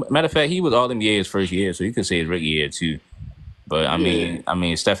D. And, matter of fact, he was all NBA his first year, so you could say his rookie year too. But I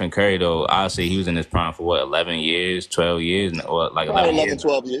mean, Stephen Curry though, I'll say he was in his prime for what 11 years, 12 years, or like Probably 11 11, years.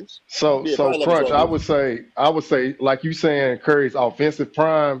 12 years. so Yeah, so probably 11, Crunch. 12 I would say like you saying Curry's offensive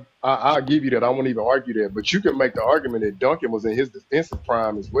prime. I'll give you that. I won't even argue that. But you can make the argument that Duncan was in his defensive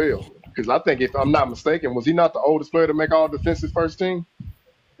prime as well. Because I think if I'm not mistaken, was he not the oldest player to make all defensive first team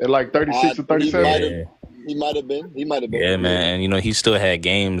at like 36 or 37? He might have been. He might have been. Yeah, man. And he still had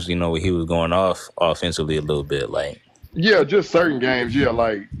games, where he was going off offensively a little bit. Like, Yeah, just certain games. Yeah,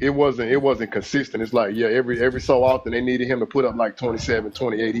 like it wasn't consistent. It's like every so often they needed him to put up like 27,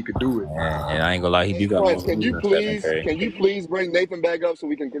 28. He could do it. and I ain't gonna lie, he do got more Crunch, can you moves than Stephen please Curry. bring Nathan back up so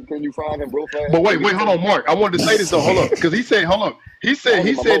we can continue frying him real fast? But wait, hold on, Mark. I wanted to say this though. Hold up, because he said He said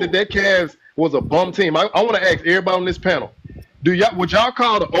that Cavs was a bum team. I want to ask everybody on this panel: would y'all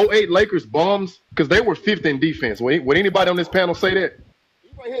call the '08 Lakers bums? Because they were fifth in defense. Would anybody on this panel say that?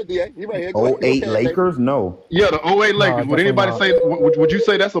 He right here, DA. He right here. Go ahead. 08 Lakers? No. Yeah, the '08 Lakers. Would anybody say? Would you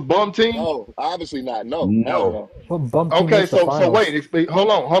say that's a bum team? No, obviously not. No. What bum team Okay, makes the so finals? wait, hold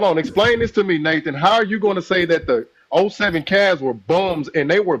on. Explain this to me, Nathan. How are you going to say that the '07 Cavs were bums and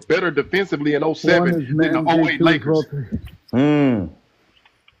they were better defensively in '07 than the '08 Lakers? I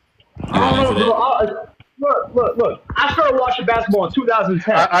don't know. Look. I started watching basketball in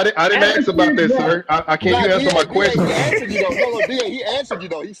 2010. I didn't ask about that, sir. I can't you answer my question. He answered you though. No, he answered you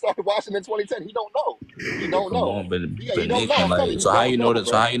though. He started watching in 2010. He don't know. He don't know. On, but he don't Nathan, know. like, so how you know that?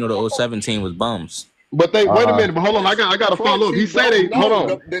 So how you know the 07 team was bums? But wait a minute. But hold on. I got to follow up. He said hold on.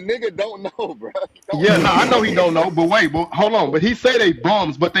 The nigga don't know, bro. I know he don't know. But wait, hold on. But he said they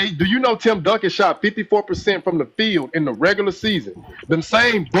bums. But do you know Tim Duncan shot 54% from the field in the regular season? Them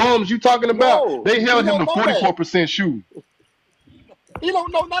same bums you talking about? They held him to 44% shooting. He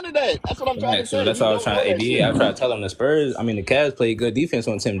don't know none of that. That's what I'm trying to say. So that's why I was trying to tell him the Cavs played good defense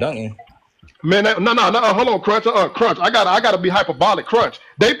on Tim Duncan. Man, no, hold on, Crunch. Crunch, I gotta be hyperbolic, Crunch.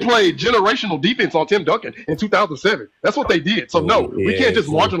 They played generational defense on Tim Duncan in 2007. That's what they did. So no, we can't just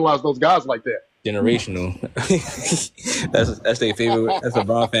marginalize those guys like that. Generational. that's their favorite. That's a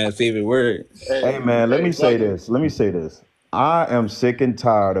Brown fan's favorite word. Hey man, let me say this. I am sick and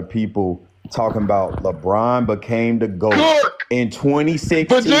tired of people talking about LeBron became the GOAT in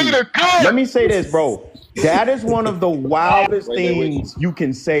 2016. Let me say this, bro. That is one of the wildest things you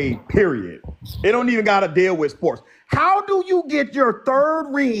can say, period. It don't even got to deal with sports. How do you get your third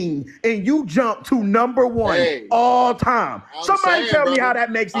ring and you jump to number one all time? Somebody tell me how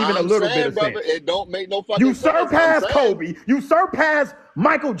that makes even a little bit of sense. It don't make no fucking You sense. surpass Kobe. You surpass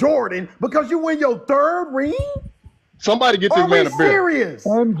Michael Jordan because you win your third ring? Somebody get this man a beer. Serious?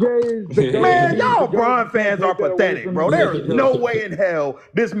 MJ is the Man, y'all Bron fans are pathetic, bro. There is no way in hell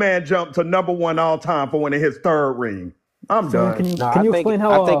this man jumped to number one all time for winning his third ring. I'm done. Can you explain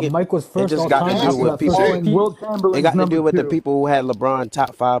how Mike was first It just all got time to do after with that people. first peak? It got to do with the people who had LeBron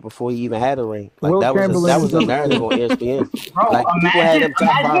top 5 before he even had a ring. Like that was a narrative on ESPN. Bro, Like people had him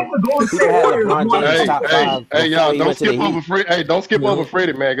top 5. People had LeBron James top 5. Hey, y'all, don't skip over Freddie. Hey, don't skip over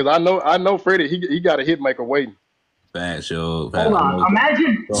Freddie, man, because I know Freddie. He got a hit maker waiting. Bad show. Hold on.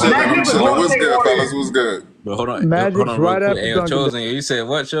 Imagine what's good, fellas? What's good? But hold on. Magic's hold on real right quick. after Hey, Duncan. Chosen, you said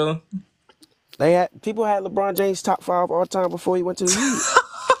what, Joe? People had LeBron James top 5 all time before he went to the league.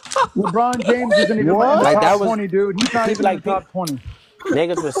 LeBron James isn't even in the Like top that was 20, dude. He's not people even in the like top 20.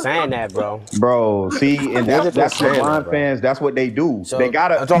 niggas was saying that, bro. Bro, see, and that's Niggas was that's saying that, LeBron bro. fans. That's what they do. So, They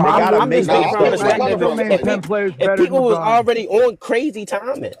gotta so I'm make just Nah, looking up I from a feel stuff where to you're perspective coming Still from. named 10 if, players if better than people was LeBron. already on crazy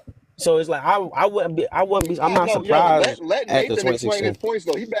timing. So it's like I wouldn't be I'm not No, yo, surprised let at the Nathan explain his 2016. points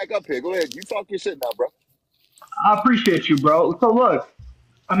though. He back up here. Go ahead. You talk your shit now, bro. I appreciate you, bro. So look,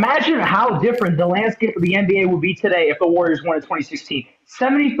 imagine how different the landscape of the NBA would be today if the Warriors won in 2016.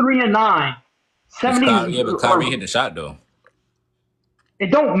 73-9, It's 70 Kyrie, yeah, but Kyrie hit or the shot though.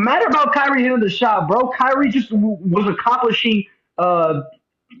 it don't matter about Kyrie hitting the shot, bro. Kyrie just was accomplishing uh,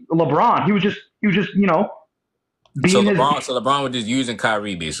 LeBron. He was just So being his. LeBron was just using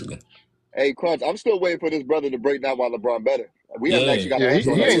Kyrie basically. Hey, Crunch, I'm still waiting for this brother to break down why LeBron better. We haven't Yeah, actually got an Yeah,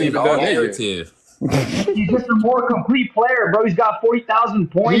 answer on he that ain't yet. it's even all done that yet. narrative. He's just a more complete player, bro. He's got 40,000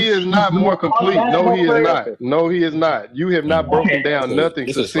 He points. is He's not the more more clutch complete. No, basketball he is player. not. No, he is not. You have not broken Okay, down nothing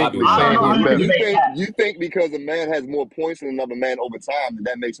This is sloppy succinctly I don't saying know LeBron. how he's you can better. debate that. You think because a man has more points than another man over time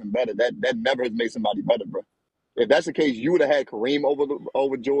that makes him better? That never has made somebody better, bro. If that's the case, you would have had Kareem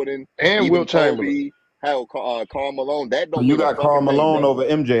over Jordan, And even Wilt Chamberlain. Kobe, Karl Malone. That So don't you mean a got Karl fucking thing, Malone bro. over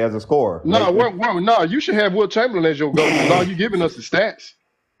MJ as a scorer, No, Nathan. no, you should have Wilt Chamberlain as your GOAT because all you giving us is stats.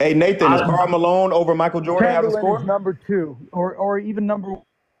 Hey, Nathan, is Karl Malone over Michael Jordan as a Chamberlain is scorer? number 2, or even number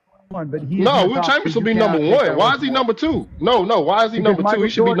 1, but he is in No, the Wilt top 2. Chamberlain will You be number cannot take one. that away Why is from he Wilt. number two? No, why is he Because number two? He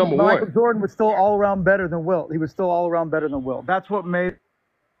should be number Michael one. Jordan was still all around better than Wilt. He was still all around better than Wilt. That's what made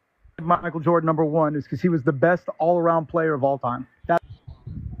Michael Jordan number 1, is because he was the best all around player of all time. That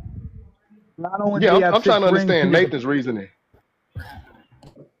not only did Yeah, he have I'm 6 trying to rings, he understand was Nathan's reasoning.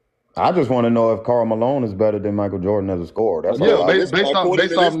 I just want to know if Karl Malone is better than Michael Jordan as a scorer. That's Yeah, all. According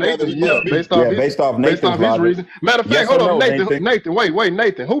to based off this brother, Nathan. he Yeah, must be. Based off based Nathan's off his logic. reason. Matter of fact, Yes hold or no, on, Nathan? Nathan, wait,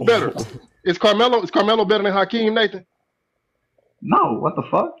 Nathan, who better? Is Carmelo better than Hakeem, Nathan? No, what the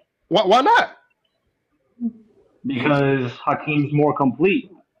fuck? Why not? Because Hakeem's more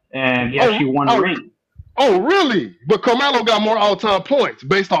complete and he actually won a ring. Oh, really? But Carmelo got more all-time points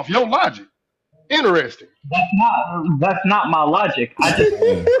based off your logic. Interesting. That's not my logic. I just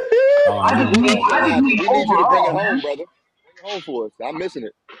mean We need you to bring it overall, home, man. brother. Bring it home for us. I'm missing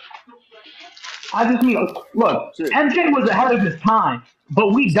it. I just mean look, Shit. MJ was ahead of his time,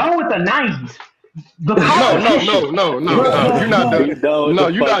 but we done with the '90s. The No. competition. You're not done. He done with No, the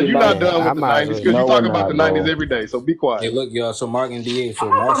you're not. fucking You're not night. done I with the might as '90s well. because you No, we're talk about the not, '90s bro. every day. So be quiet. Hey, look, y'all. So Mark and DA.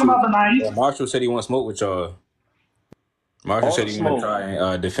 So I'm not talking about the '90s. Marshall said he want to smoke with y'all. Marshall All said the he want to smoke. try and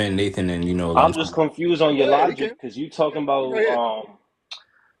defend Nathan and I'm just confused on Go your ahead. He logic can. because you talking Go ahead. about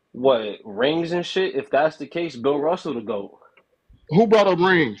what rings and shit. If that's the case, Bill Russell to go. Who brought up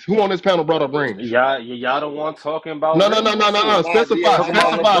rings? Who on this panel brought up rings? Y'all don't want talking about No. rings and shit. Yeah, Specify. Talking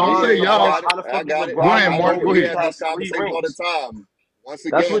about Specify. Don't say LeBron. I y'all. got it. How the I fuck is got it. Go LeBron ahead, the Mark. GOAT Go if We he ahead. have has this three conversation all the rings? time. Once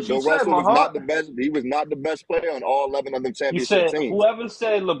That's again, what you Bill said, Russell my was not heart. the best. He was not the best player on all 11 of them He championship said teams. whoever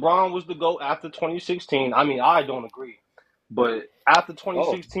said LeBron was the GOAT after 2016. I mean, I don't agree, but after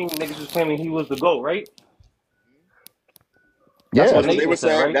Oh, 2016, niggas was claiming he was the GOAT, right? That's what that's Yes. what they Nathan were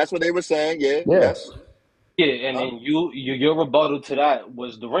said, saying. right? That's what they were saying. Yeah. Yes. Yes. Yeah, and then your rebuttal to that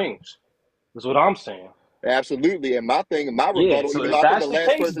was the rings. That's what I'm saying. Absolutely. And my Yeah, rebuttal, so even though if I think that's the the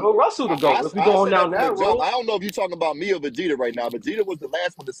last case, person, Bill Russell to go. If we I going said that down from the that jump. road, I don't know if you're talking about me or Vegeta right now. Vegeta was the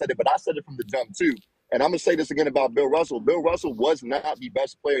last one that said it, but I said it from the jump too. And I'm going to say this again about Bill Russell. Bill Russell was not the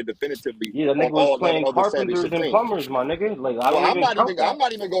best player definitively yeah, that on nigga was all 11 playing of the carpenters championship and teams. plumbers, my nigga. Like I Well, don't even count I'm that.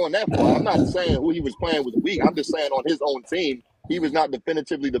 not even going that far. I'm not saying who he was playing was weak. I'm just saying on his own team, he was not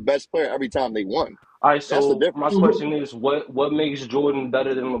definitively the best player every time they won. All right, That's the so my difference. question is, what makes Jordan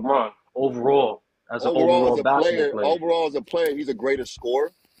better than LeBron overall as an Overall, overall basketball player? as a player, he's a greater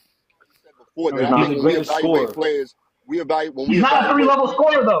scorer. I said before No, that he's I He's think the not. when we greatest evaluate scorer. players, He's not a three-level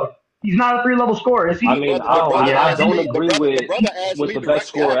scorer though. He's not a three-level scorer, is I the he? mean, brother the I Oh brother yeah, I yeah. asked don't me agree the brother asked with me the best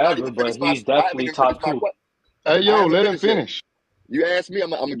directly. I scorer have not ever, even finished but my he's I haven't definitely even finished top my two. question. Hey, I yo, haven't let him finished yet. finish. You asked me,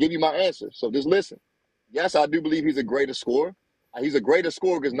 I'm gonna give you my answer. So just listen. Yes, I do believe he's a greater scorer. He's a greater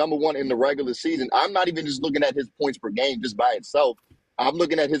scorer because number one in the regular season, I'm not even just looking at his points per game just by itself. I'm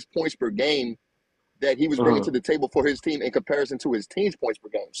looking at his points per game that he was bringing to the table for his team in comparison to his team's points per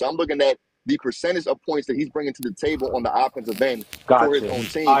game. So I'm looking at the percentage of points that he's bringing to the table on the offensive end for his Gotcha. own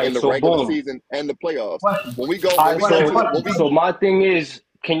All team in right, the so regular boom. season and the playoffs. Question. When we go, All when right, we get to the, when we so my thing is,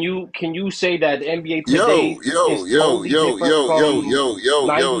 can you say that the NBA Yo, today yo, is yo, totally yo, different yo, yo, from yo, yo,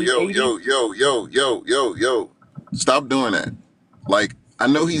 yo, 90s, yo, 80s? yo, yo, yo, yo, yo, yo. Stop doing that. Like, I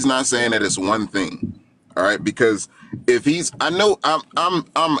know he's not saying that it's one thing. All right, because if he's I know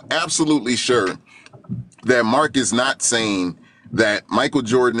I'm absolutely sure that Mark is not saying that Michael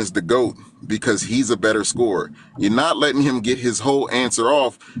Jordan is the GOAT because he's a better scorer. You're not letting him get his whole answer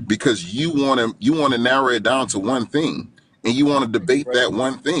off because you want to narrow it down to one thing and you want to Thank you, debate Freddie. that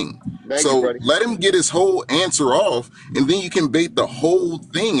one thing. Thank you, So Freddie. let him get his whole answer off and then you can debate the whole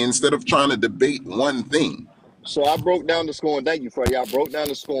thing instead of trying to debate one thing. So I broke down the scoring. Thank you, Freddie. I broke down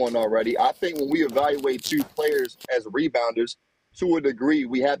the scoring already. I think when we evaluate two players as rebounders, to a degree,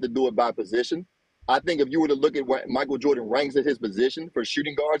 we have to do it by position. I think if you were to look at what Michael Jordan ranks at his position for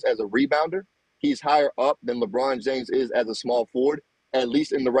shooting guards as a rebounder, he's higher up than LeBron James is as a small forward, at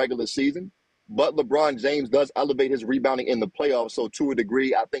least in the regular season. But LeBron James does elevate his rebounding in the playoffs. So to a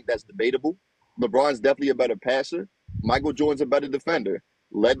degree, I think that's debatable. LeBron's definitely a better passer. Michael Jordan's a better defender.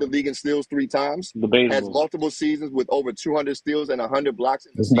 Led the league in steals 3 times. Has Debatable. multiple seasons with over 200 steals and 100 blocks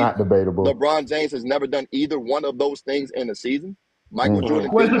in the It's not season. debatable. LeBron James has never done either one of those things in a season. Michael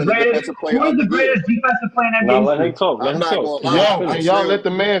Jordan Who is did the win the greatest? Defensive Player Who is of the the Year. greatest defensive player in Now NBA let him history? talk. Let I'm him not talk. going to Let lie. him Yo, finish. can y'all let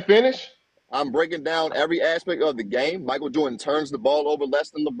the man finish? I'm breaking down every aspect of the game. Michael Jordan turns the ball over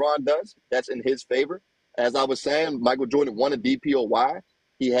less than LeBron does. That's in his favor. As I was saying, Michael Jordan won a DPOY.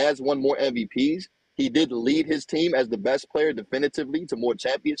 He has won more MVPs. He did lead his team as the best player definitively to more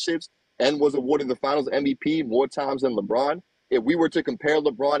championships and was awarded the finals MVP more times than LeBron. If we were to compare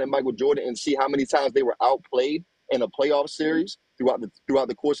LeBron and Michael Jordan and see how many times they were outplayed in a playoff series throughout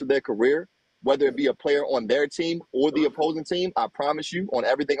the course of their career, whether it be a player on their team or the opposing team, I promise you, on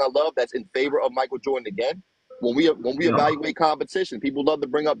everything I love, that's in favor of Michael Jordan again. When we evaluate competition, people love to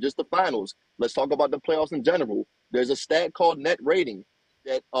bring up just the finals. Let's talk about the playoffs in general. There's a stat called net rating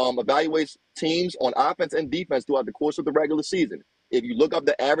that evaluates teams on offense and defense throughout the course of the regular season. If you look up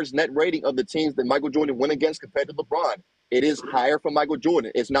the average net rating of the teams that Michael Jordan went against compared to LeBron, it is higher for Michael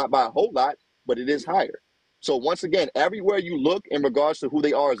Jordan. It's not by a whole lot, but it is higher. So once again, everywhere you look in regards to who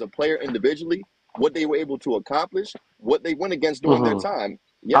they are as a player individually, what they were able to accomplish, what they went against during their time.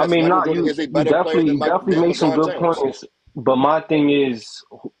 I Yes, mean, Michael not Jordan you. is a You better player definitely, than you definitely make some LeBron good James. points. But my thing is,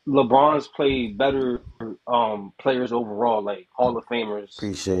 LeBron's played better players overall, like Hall of Famers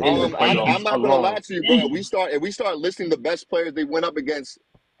Appreciate in the that. I'm playoffs not gonna lie alone. to you, bro. If we start listing the best players they went up against,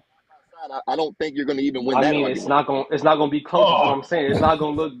 I don't think you're gonna even win I that mean, argument. it's not gonna be close. That's what I'm saying. It's not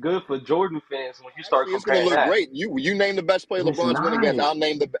gonna look good for Jordan fans when you start Actually, it's gonna comparing look that. great. You name the best player And it's LeBron's went against. not.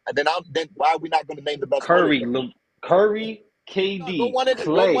 Then why are we not gonna name the best players Curry, then? Curry, No, go KD, one at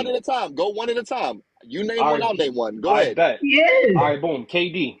Clay. a time. Go one at a time. You name All one, right, I'll name one. Go I ahead. bet. He is. All right, boom,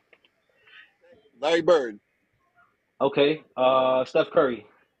 KD. Larry Bird. Okay, Steph Curry.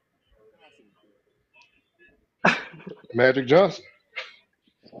 Magic Johnson.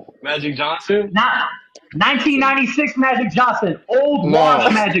 Magic Johnson. Not 1996 Magic Johnson. Old washed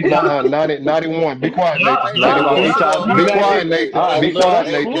No, Magic nah, Johnson. 91. Be quiet, Yup, Nathan. Talking yup, about he yup, 91. trying to be Be yup. quiet, Magic. Nathan. All right, Be no, quiet,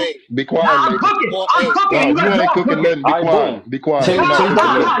 that's Hey, Nathan. cool. hey, Be Nah, quiet, I'm Nathan. cooking. well, I'm hey, cooking. No, You you guys know ain't I'm cooking cooking. nothing. Be All right, quiet. boom. Be quiet. You're Tim not Tim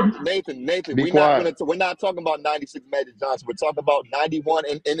cooking Duncan. nothing. Nathan, Be we're not quiet. gonna we're not talking about 96 Magic Johnson. We're talking about 91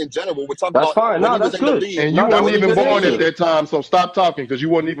 and in general. We're talking That's about fine. when No, he was that's in the good. league. And you No, that wasn't was When a he even was good in the born at answer. league. that time, so stop talking because you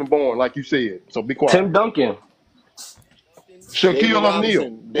wasn't even born, like you said. So be quiet. Tim Duncan. David Shaquille O'Neal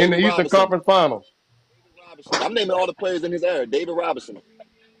Robinson. in the David Eastern Robinson. Conference Finals. David Robinson. I'm naming all the players in his era. David Robinson.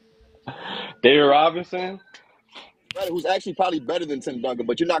 David Robinson. Who's actually probably better than Tim Duncan,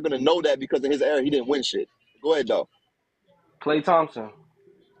 but you're not gonna know that because in his era he didn't win shit. Go ahead though. Klay Thompson.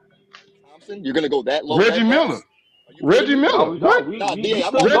 Thompson, you're gonna go that low Reggie that Miller. fast? Are you kidding Reggie me? No, Miller. we What? don't. We Nah, I'm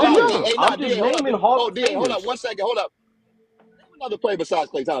still not. Reggie Nah, going. Miller. I'm DA, just hold up. naming Hall of DA, hold up. Famers. 1 second. Hold up. Name another player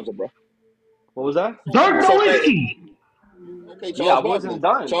besides Klay Thompson, bro. What was that? Dirk So, hey, Nowitzki. okay, Yeah, I Charles wasn't Barkley.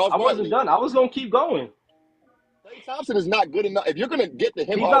 done. Charles I wasn't Barkley. done. I was gonna keep going. Klay Thompson is not good enough. If you're gonna get to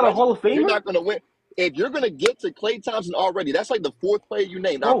him He's not a already, Hall of you're Famer, not gonna win. If you're gonna get to Klay Thompson already, that's like the 4th player you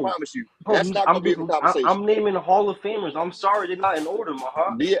named. I bro. promise you, Bro, that's not gonna I'm be just in the conversation. I'm naming Hall of Famers. I'm sorry, they're not in order,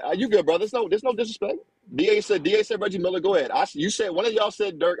 Maha. You good, bro? There's no disrespect. DA said Reggie Miller. Go ahead. You said one of y'all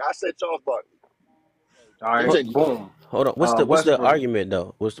said Dirk. I said Charles Barkley. All right, Continue. boom. Hold on. What's the Westbrook. argument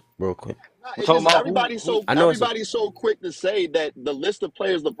though? What's real quick? Nah, We're it's talking just about who I know it's everybody's so quick to say that the list of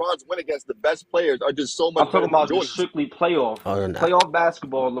players LeBron's win against the best players are just so I'm much better talking than about just Jordan's. strictly playoff. oh, no. Playoff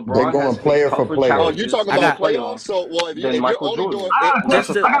basketball, They LeBron going has faced player for tougher player. Oh, you challenges talking in the about I got playoffs? playoffs So, well, than if you're Michael only Jordan. doing I got a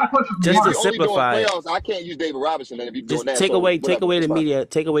just question. to I got if a question for just if to you're Mark. only doing simplify it. playoffs, I can't use David Robinson. Then if you're doing Just that, so take whatever, away it's the fine. media.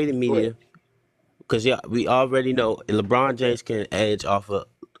 Take away the Go ahead. media. Because yeah, we already know LeBron James can edge off of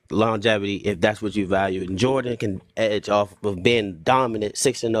longevity if that's what you value, and Jordan can edge off of being dominant,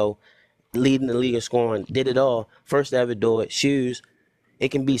 6-0, leading the league in scoring, did it all, first to ever do it. Shoes, it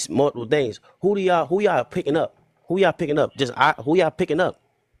can be multiple things. Who y'all picking up? Who y'all picking up? Who y'all picking up?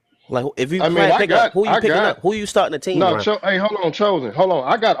 Like if you I mean, plan to pick up, who you I picking got. up? Who you starting a team No, around? hold on, Chosen. Hold on.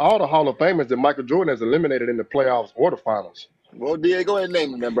 I got all the Hall of Famers that Michael Jordan has eliminated in the playoffs or the finals. Well, DA, go ahead and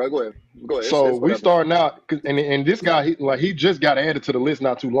name him, then, bro. Go ahead. Go ahead. So It's we whatever. starting out, and this guy, he just got added to the list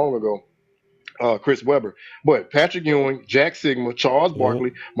not too long ago. Chris Webber, but Patrick Ewing, Jack Sigma, Charles Mhm.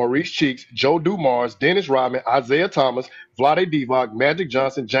 Barkley, Maurice Cheeks, Joe Dumars, Dennis Rodman, Isaiah Thomas, Vlade Divac, Magic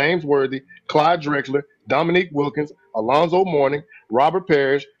Johnson, James Worthy, Clyde Drexler, Dominique Wilkins, Alonzo Mourning, Robert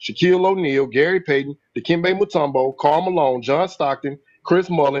Parrish, Shaquille O'Neal, Gary Payton, Dikembe Mutombo, Karl Malone, John Stockton, Chris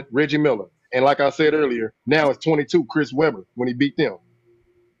Mullin, Reggie Miller. And like I said earlier, now it's 22, Chris Webber, when he beat them.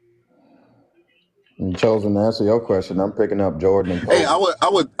 And chosen to answer your question, I'm picking up Jordan and Hey, Kobe I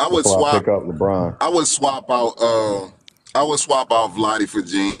would before I swap. pick up LeBron. I would swap out. I would swap out Vladdy for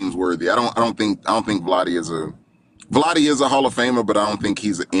James Worthy. I don't think Vladdy is a Hall of Famer, but I don't think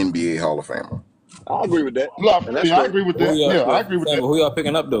he's an NBA Hall of Famer. I agree with that, No, and that's I fair. agree with that. Yeah, I agree with that. Who y'all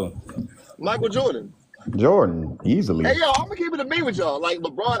picking up though? Michael Jordan. Jordan, easily. Hey, yo, I'm gonna keep it a me with y'all. Like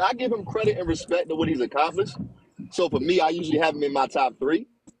LeBron, I give him credit and respect to what he's accomplished. So for me, I usually have him in my top 3.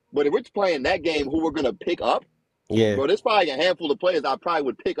 But if we're playing that game, who we're gonna pick up, Yeah. bro, there's probably a handful of players I probably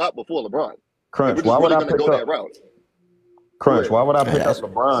would pick up before LeBron. Crunch, If we're why just would really I gonna pick go up that route. Crunch? Why would I pick up That's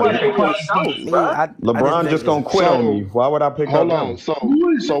LeBron? Question, because question. me, I LeBron just gonna quit on me. Why would I pick up Hold him? on.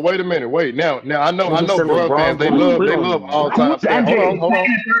 So wait a minute. Wait now. I know Nigga said Bron fans. LeBron's They gonna love quit on you, all nigga. time Who's stats. MJ?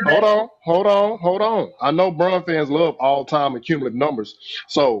 Hold on. I know Bron fans love all time accumulative numbers.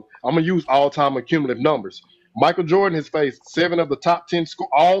 So I'm gonna use all time accumulative numbers. Michael Jordan has faced 7 of the top 10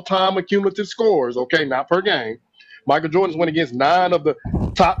 all time accumulative scores. Okay, not per game. Michael Jordan's went against 9 of the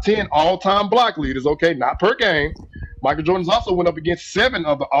top 10 all time block leaders. Okay, not per game. Michael Jordan's also went up against 7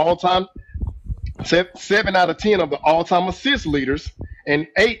 of the all time 7 out of 10 of the all-time assist leaders and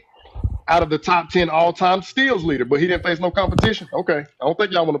 8 out of the top 10 all-time steals leader, but he didn't face no competition. Okay, I don't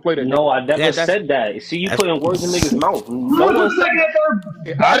think y'all want to play that game. No, I never that's said that. See, you that's putting words in niggas' mouth. Who No is one the said second that. and third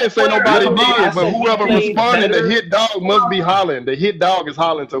I best didn't say player nobody in No, I did, but said he whoever played responded, the better. hit dog must be hollering. The hit dog is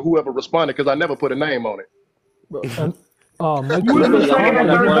hollering to whoever responded because I never put a name on it. And Michael Who is the Literally, Jordan's I'm the second comment, one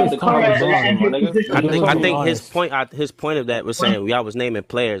and that he third brought up makes the best fun of player conversation, LeBron. my at his nigga. position What He's are you being I talking think about? his honest. point of that was saying y'all was naming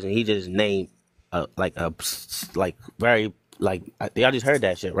players and he just named like very like y'all just heard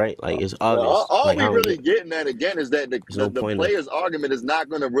that shit, right? Like it's Well, obvious. all Like I we don't really get getting at again is that there's no the point of players' argument is not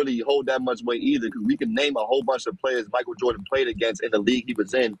going to really hold that much weight either, because we can name a whole bunch of players Michael Jordan played against in the league he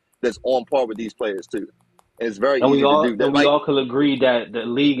was in that's on par with these players too. And it's very easy to do that. We Like, all could agree that the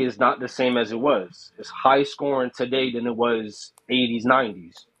league is not the same as it was. It's high scoring today than it was 80s,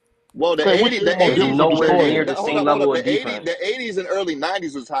 90s. well, Okay, which year There's give us a nowhere scoring? near the hold same up, hold up. level of The defense. 80s and early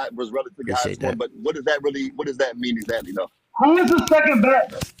 90s was relatively high appreciate scoring, that. but what does that mean exactly though? Who is the second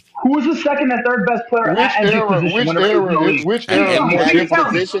best? Who is the second and third best player Which at MJ's era? position whenever he was in the league? Which Keep era is At, telling me. more At Keep his difficult?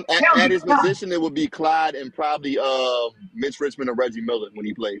 telling me. position, Tell at me. his Tell me. position, it would be Clyde and probably Mitch Richmond or Reggie Miller when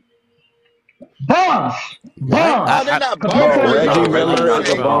he played. Bums. what? No, Bums. they're not Compared bums, to Bro, but everybody Reggie like else. I'm Miller is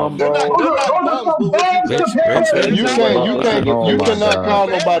a saying, bum, they're not bro. Those are bums. some But what you bums could compared to it's You not. everybody can't, But you else. hold up. can't, But Oh you my to be cannot God. call fair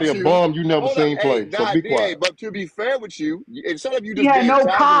nobody with a you, bum you never hold up. seen Hey, play. So nah, be DA. quiet. But to be fair with you, instead of you He just had being no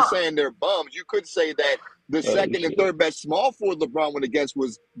casual and comp. saying they're bums, you could say that the Oh, second and shit. third best small forward LeBron went against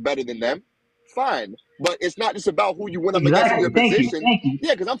was better than them. Fine, but it's not just about who you went up against in Exactly. your Thank you. position. Thank you.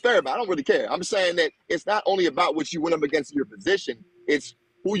 Yeah, because I'm fair about it. I don't really care. I'm saying that it's not only about what you went up against in your position. It's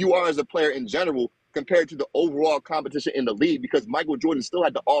who you are as a player in general compared to the overall competition in the league, because Michael Jordan still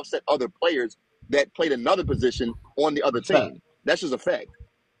had to offset other players that played another position on the other That's fact. team. That's just a fact.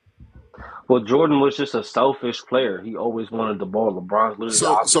 Well, Jordan was just a selfish player. He always wanted the ball. LeBron's literally the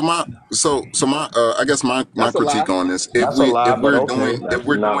opposite. I guess my That's a lie. critique on this, That's a lie, but okay. That's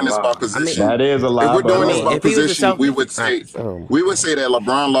not a this by lie. I mean, position, That is a if lie, we're but doing I this mean, by okay. if he was a position, self, we would say that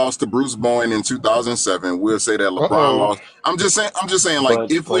LeBron lost to Bruce Bowen in 2007. We'll say that LeBron Uh-oh. lost. I'm just saying, like,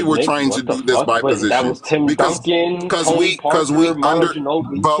 if we But were Nick, trying to what the do this fuck? by But that position, was Tim because Duncan, Tony we Parker, Manu under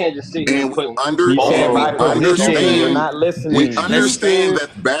Ginobili. You but can't just sit here and and we put under He both said of and them we by in the same position, you're conversation. understand not listening.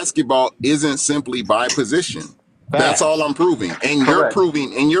 that basketball isn't simply by position. That's all Facts. I'm proving. And Correct.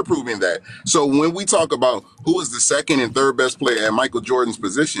 you're proving that. So when we talk about who is the second and third best player at Michael Jordan's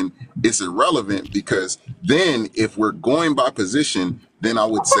position, it's irrelevant, because then if we're going by position, then I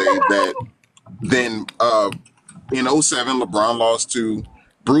would say that then in '07 LeBron lost to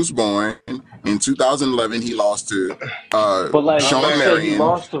Bruce Bowen. In 2011 he lost to But like you Sean said, he Marion.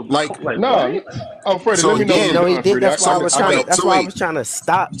 lost to Like, No. what? Oh, Freddie, so let me know when you're again, no, he done, did. Freddie. That's why I was so trying to. wait, That's so why I wait. was trying to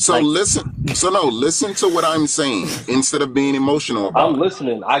stop. So Like, listen to what I'm saying instead of being emotional I'm about it.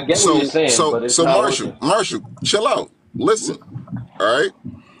 listening. I get what you're saying, but it's So not working. Marshall, chill out. Listen. All right.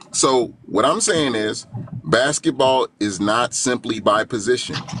 So what I'm saying is basketball is not simply by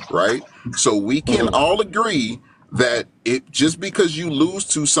position, right? So we can Mhm. all agree that just because you lose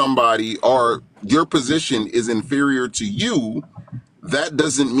to somebody or your position is inferior to you, that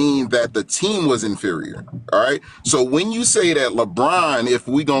doesn't mean that the team was inferior. All right. So when you say that LeBron, if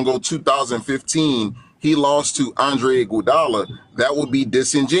we gonna go 2015, he lost to Andre Iguodala, that would be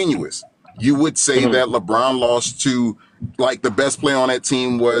disingenuous. You would say that LeBron lost to, like, the best player on that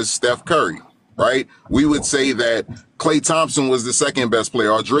team was Steph Curry, right? We would say that Klay Thompson was the second best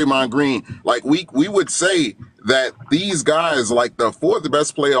player, or Draymond Green. Like, we would say that these guys, like the fourth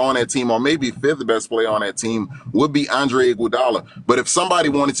best player on that team, or maybe fifth best player on that team, would be Andre Iguodala. But if somebody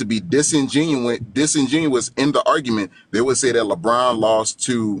wanted to be disingenuous in the argument, they would say that LeBron lost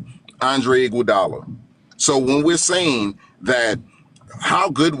to Andre Iguodala. So when we're saying that how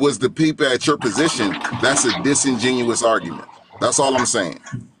good was the people at your position, that's a disingenuous argument. That's all I'm saying.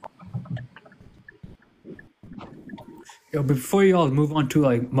 Yo, before y'all move on to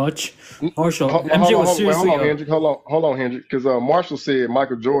like much, Marshall, Hold MJ was on, seriously. Hendrick. Hold on, Hendrick. Because Marshall said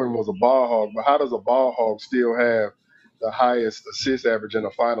Michael Jordan was a ball hog, but how does a ball hog still have the highest assist average in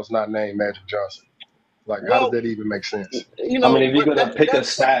the finals, not named Magic Johnson? Like, how does Well, that even make sense? you I know, mean, if you're but gonna pick a that's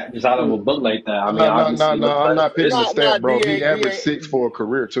stat just out of a book like that, I mean, obviously, No. what's I'm better not for picking a history? stat, bro. He averaged DA, 6 for a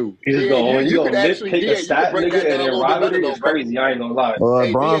career too. You just DA, gonna you you could gonna actually, nitpick a DA, you could stat, break that nigga, and down a then little bit rival better it? though, It's bro. crazy. I ain't gonna lie.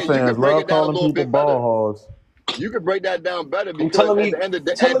 Hey, Bron DA, you fans could break love it down a calling little people bit better. ball hogs. You could break that down better I'm because telling at me, the end of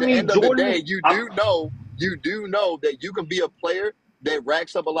the Jordan. day, you do know that you can be a player that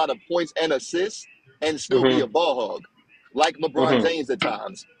racks up a lot of points and assists and still be a ball hog, like LeBron James at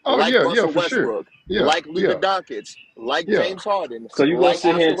times, Oh like yeah, Russell for sure. Westbrook, Yeah, like Luka yeah, Doncic, like yeah. James Harden, So you gonna like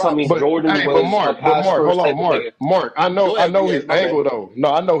sit here Oscar and tell me But Robertson. Jordan hey, but was a pass Mark, hold first on, type of nigga? Mark. I Go ahead, know BA, his my bad. angle though.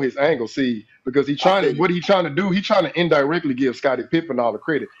 No, I know his angle. See, because I feel you. what he trying to do, he trying to indirectly give Scottie Pippen all the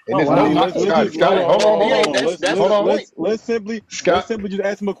credit. And Oh there's I no mean, wow. knock to let's Scottie. just hold Scotty, on, hold But on, hold BA, on. that's hold the on. point. Let's simply just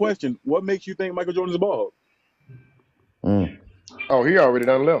ask him a question. What makes you think Michael Jordan is a ball Mm. Oh, he already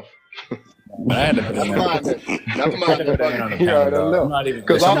done left. But I had to put him Never in. mind then. Never I had mind to then. put that Fuck man it. on the He panel, already done dog. I'm left. not even.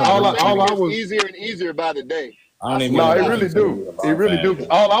 Because Listen, The I'm not even. conversation all I gets was easier and easier by the day. I I don't swear even to No, it God. really listen to do. the It LeBron really do. fans. 'Cause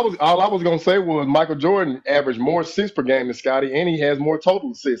all I was gonna say was Michael Jordan averaged more assists per game than Scotty, and he has more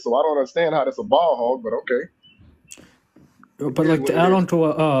total assists. So I don't understand how that's a ball hog, but okay. But It is like what to it add is. on to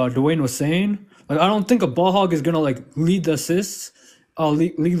what Dwayne was saying, like I don't think a ball hog is gonna like lead the assists,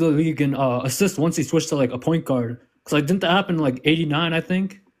 lead the league in assists once he switched to like a point guard. Cause like didn't that happen in like '89? I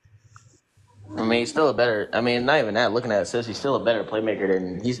think. I mean, he's still a better. I mean, not even that. Looking at assists, he's still a better playmaker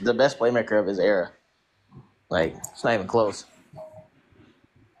than he's the best playmaker of his era. Like it's not even close.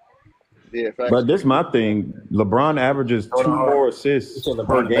 Yeah, facts. But this my thing. LeBron averages Hold on, 2 hold on. more You assists said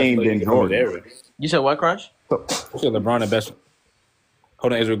per LeBron the best game than playmaker from his Jordan. era. You said what, Crunch? So You said LeBron the best.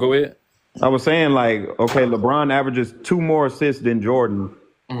 Hold on, Israel. Go ahead. I was saying, like, okay, LeBron averages 2 more assists than Jordan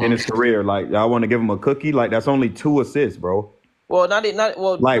in his career. Like, y'all want to give him a cookie? Like, that's only 2 assists, bro. Well, not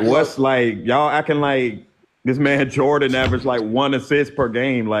well. Like, Well, what's like y'all acting like this man Jordan averaged like 1 assist per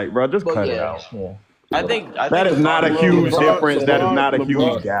game? Like, bro, just well, cut it yeah. out. Yeah. I think That is not a LeBron will. huge LeBron, difference. That is not a LeBron,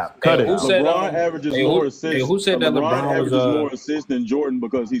 huge gap. Hey, Cut it who out. said LeBron averages more assists. who said that LeBron LeBron was averages more assists than Jordan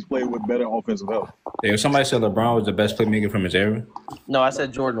because he's played with better offensive help. Hey, somebody said LeBron was the best playmaker from his era. No, I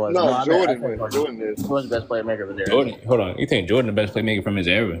said Jordan was. No, I Jordan said was. Jordan. Jordan is. Jordan's the best playmaker of his era. Jordan, hold on. You think Jordan the best playmaker from his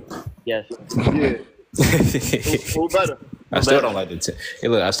era? Yes. Yeah. Who better? I still don't like the take. Hey,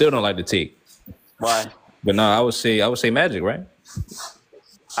 look, I still don't like the take. Why? But no, I would say Magic, right?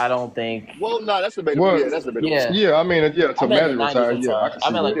 I don't think. Well, no, that's debatable. Well, Yeah, that's debatable. yeah, I mean, yeah, I to meant Magic the 90s. retired, yeah, I can I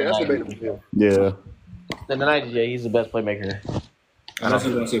see meant like that. Yeah, that's the debatable. 90s. Yeah. In the 90s, yeah, he's the best playmaker. I know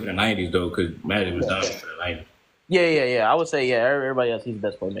she's gonna say for the '90s though, because Magic was dominant for the '90s. Yeah. I would say, yeah, everybody else, he's the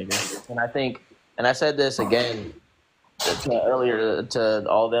best playmaker. And I think, and I said this again earlier to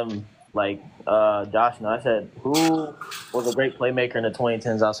all them, like Josh and I said, who was a great playmaker in the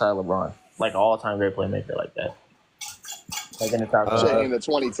 2010s outside of LeBron? Like all-time great playmaker like that. Like in the top. In the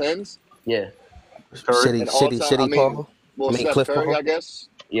 2010s? Yeah. Shitty Paul. Well, Steph Cliff Curry, Paul? I guess.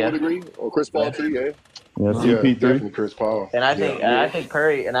 Yeah. To a degree. Or Chris Paul, too, yeah. Yeah, Yeah, CP3. definitely Chris Paul. And I think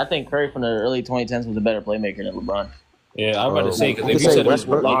Curry from the early 2010s was a better playmaker than LeBron. Yeah, I was about to say because You if you say said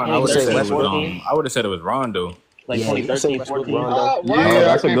Westbrook, it was LeBron, like, I would have you say said it was Westbrook? I would have said it was Rondo. Like Yeah, 2013, 14. Rondo. Yeah, Oh,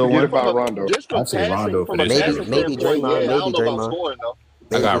 that's I a can't good forget one. about Rondo. Just from I'd say Rondo passing, for from a this. passing Maybe standpoint, Draymond, yeah, I don't know about Draymond. scoring, though.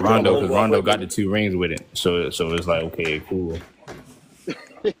 I got Rondo because overall Rondo got playmaker. the 2 rings with it, so it's like okay, cool.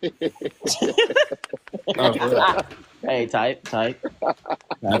 No, for real. Hey, tight.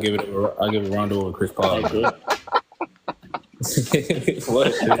 I give it Rondo over Chris Paul.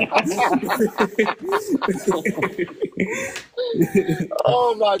 What?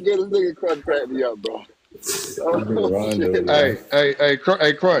 Oh, my goodness. Nigga Crunch cracked me up, bro. Oh, shit. Hey,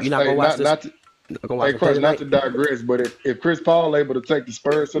 Crunch. You not gonna watch this?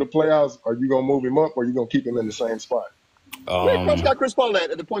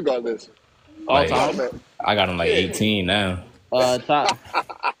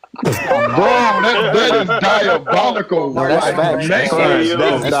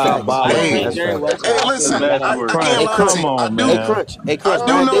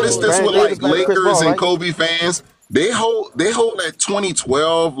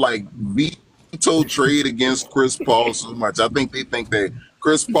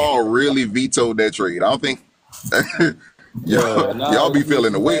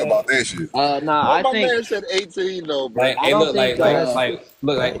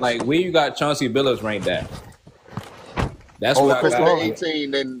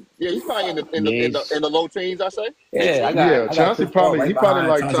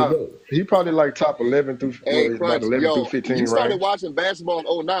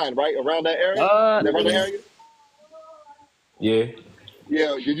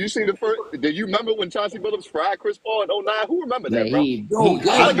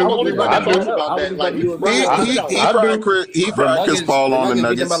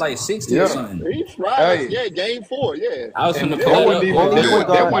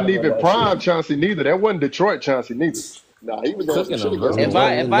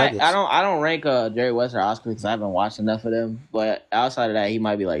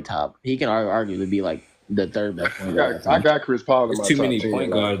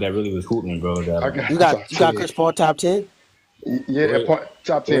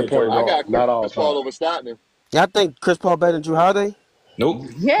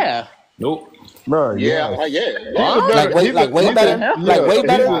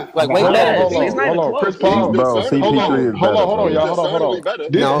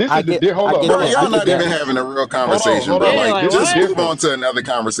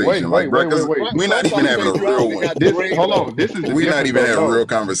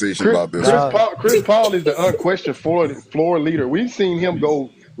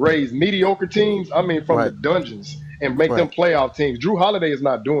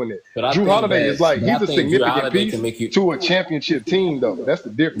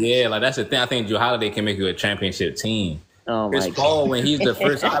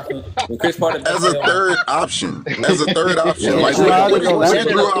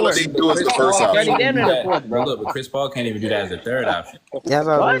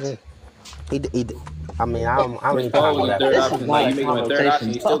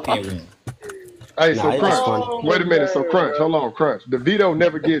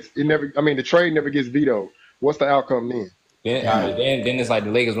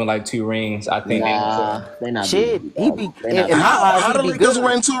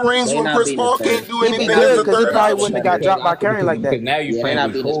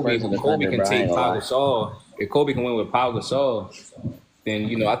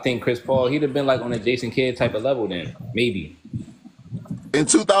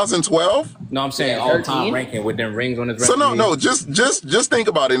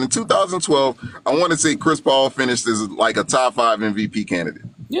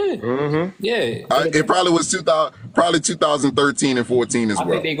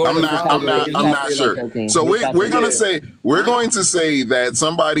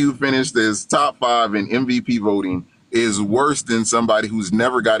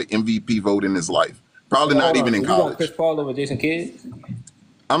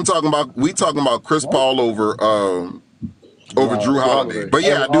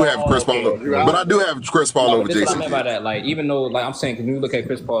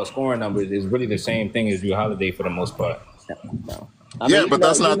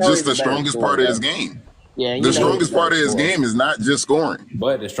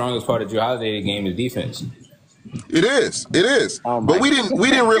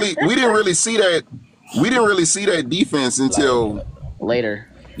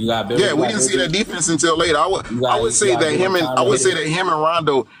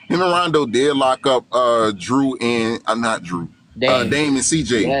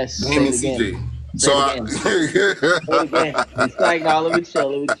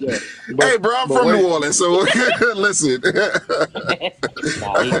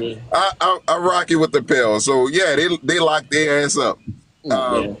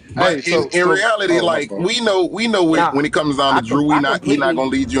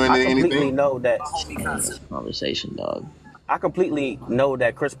 in this conversation, dog. I completely know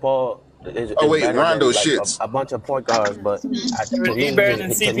that Chris Paul Oh is wait, better than Rondo like shits. a bunch of point guards, but to He me, better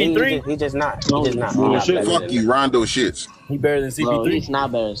than he just not. No, He just not bullshit. better Fuck than you, that. Rondo shits. He better than Bro, CP3. he's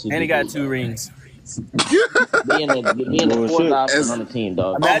not better than And he CP3, got 2 bro. rings. Being the fourth option on the team,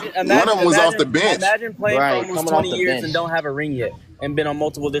 dog. Imagine, one of them was off the bench. Imagine playing Right, for almost coming off 20 the years bench. and don't have a ring yet, and been on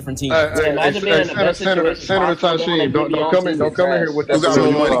multiple different teams. Imagine being in the best Senator situation possible, though, Tasheen, and don't be on come in, teams don't with come in trash. here with Who that.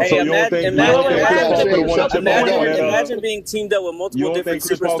 got more money? Hey, So you don't think Chris Paul could have won a chip before going at imagine being teamed up with multiple You don't different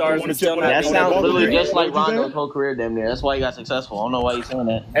think Chris Paul could superstars won a and still chip not That being sounds able to literally win. just like What you saying? Rondo's whole career, damn near. That's why he got successful. I don't know why he's saying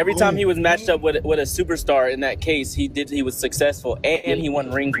that. Every time he was matched up with a superstar in that case, he was successful and he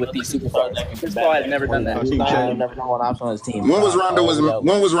won rings with these superstars. Chris Paul has never done that. I've never done one option on his team. When was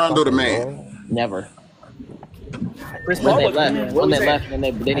Rondo the man? Never. Chris When Paul they was left, what when we they saying? left, and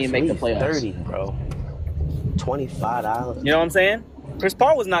they didn't make the playoffs. 30, bro. $25. You know what I'm saying? Chris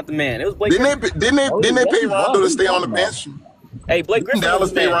Paul was not the man. It was Blake. Didn't they pay Rondo to stay on the bench? Hey, Blake Griffin. Dallas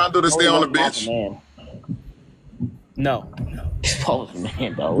was the pay man. Rondo to stay on the bench? No. Paul was the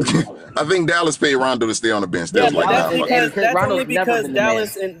man, dog. I think Dallas paid Rondo to stay on the bench. Yeah, That's but why. that's only Rondo's never because been the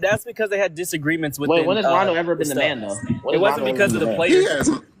Dallas and that's because they had disagreements with. Wait, when has Rondo ever been the man, though? It wasn't because of the players.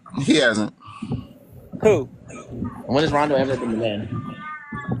 He hasn't. Who? When has Rondo ever been the man?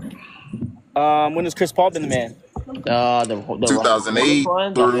 When has Chris Paul been the man? The 2008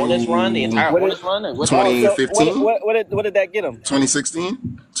 run, the Hornets run, the entire Hornets run. 2015. What did that get him?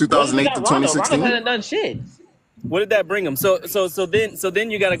 2016, 2008 to 2016. Rondo hasn't done shit. What did that bring them? So then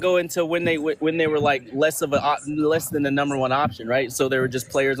you got to go into when they were like less than the number one option, right? So they were just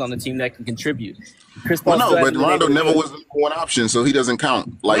players on the team that can contribute. Chris Paul. Well, no, but Rondo never was the number one option, so he doesn't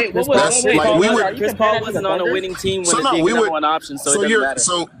count. Like Chris Paul wasn't on a winning team when being the number one option, so it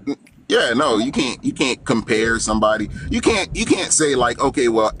doesn't matter. Yeah, no, you can't compare somebody. You can't say like, okay,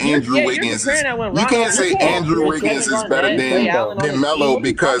 well, Andrew Wiggins is. You can't say Andrew Wiggins is better than Melo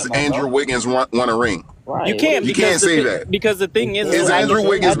because Andrew Wiggins won a ring. You can't. You can't say that because the thing is Andrew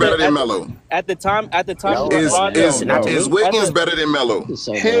Wiggins better than Melo? At the time, is Wiggins better than Melo?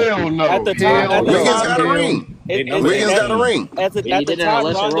 Hell no. At the time, Wiggins got a ring. Wiggins got a ring. At the time,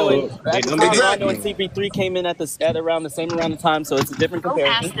 Rondo and CP3 came in at around the time, so it's a different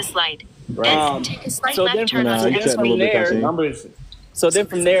comparison. Go past the slide. Take a slight left turn So then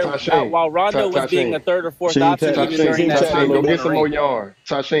from there, while Rondo was being a third or fourth option, even during that time, go get some more yarn.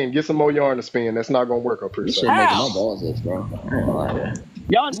 Tasheen, get some more yarn to spin. That's not gonna work up here. This shit making my balls itch, bro.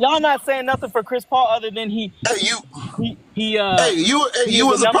 Y'all not saying nothing for Chris Paul other than he.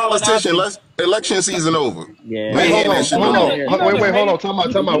 You as a politician. Election season over. Yeah. Hold on. Time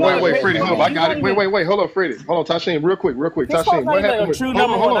out. Wait, Freddie. Hold on. I got it. Wait. Hold on, Freddie. Hold on, Tasheen. Real quick. Tasheen, what happened with? Hold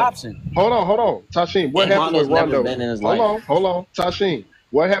on. Tasheen, what happened with Rondo? Hold on. Tasheen,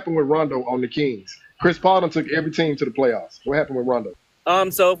 what happened with Rondo on the Kings? Chris Paul took every team to the playoffs. What happened with Rondo?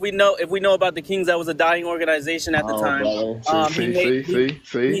 So if we know about the Kings, that was a dying organization at the time. Thank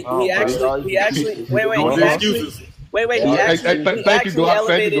you,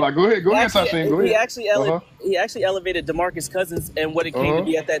 Glock. Go ahead, Tasheen. Go ahead. He actually elevated DeMarcus Cousins and what it came to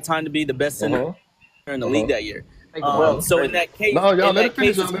be at that time to be the best center in the league that year. So in that case,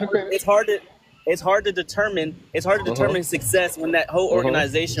 it's hard to determine success when that whole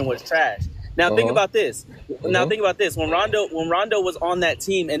organization was trash. Now think about this. When Rondo was on that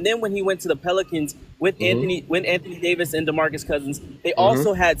team, and then when he went to the Pelicans with Anthony Davis and DeMarcus Cousins, they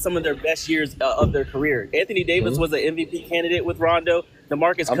also had some of their best years of their career. Anthony Davis was an MVP candidate with Rondo.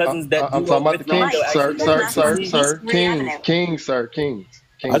 DeMarcus Cousins, I'm talking about the Kings, sir. Kings.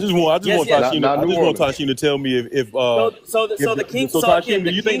 I just want Tasheen to tell me if the Kings. So Tasheen, do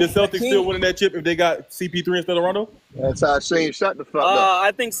you think the Celtics still winning that chip if they got CP3 instead of Rondo? Tasheen, shut the fuck up.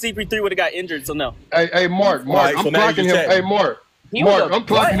 I think CP3 would have got injured, so no. Hey, Mark, I'm clocking him. Hey, Mark, I'm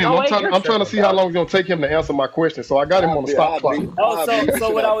clocking him. I'm trying to see how long it's gonna take him to answer my question. So I got him on the stop clock.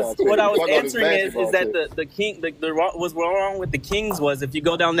 So what I was answering is that the King was wrong with the Kings was if you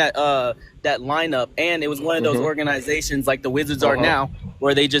go down that lineup, and it was one of those organizations like the Wizards are now,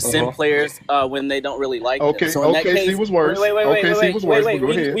 where they just send players when they don't really like them. So in that case, OKC was worse. Wait.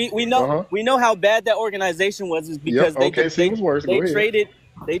 We know how bad that organization was is because they traded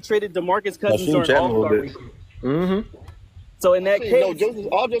DeMarcus Cousins during All-Star weekend. So in that case,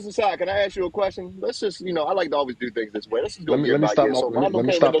 all jokes aside, can I ask you a question? Let's just, I like to always do things this way. Let's just go Let me stop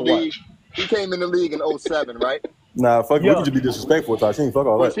the league. He came in the league in 2007, right? Nah, fuck you. We could just be disrespectful, Tasheen. Fuck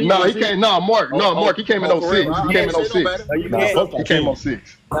all that. No, he can't. No, Mark. He came in 06. He came in 06. He came in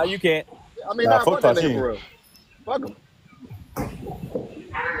 06. No, you can't. I mean, fuck that nigga for real. Fuck him.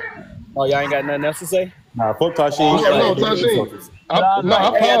 Oh, y'all ain't got nothing else to say? Nah, fuck Tasheen. No, Tasheen.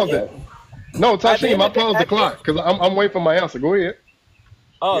 I paused it. No, Tasheen, I paused the clock because I'm waiting for my answer. Go ahead.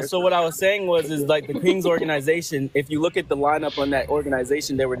 So what I was saying is like the Kings organization, if you look at the lineup on that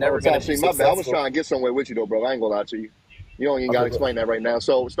organization, they were never going to be successful. My bad. I was trying to get somewhere with you, though, bro. I ain't going to lie to you. You don't even got to explain that right now.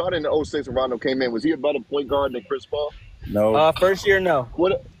 So starting in 06 when Rondo came in, was he a better point guard than Chris Paul? No. First year, no.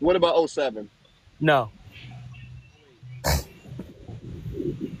 What about 07? No.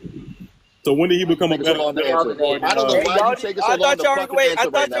 So when did he become a better I don't know why you taking so long to fucking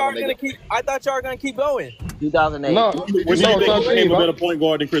answer right now, nigga. I thought y'all were gonna keep going. 2008. When did he become a better point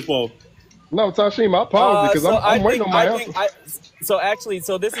guard than Chris Paul? No, Tashim, I paused because I'm waiting on my answer. So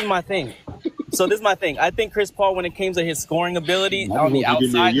this is my thing. I think Chris Paul, when it came to his scoring ability on the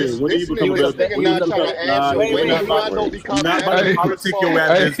outside, when did he become a better?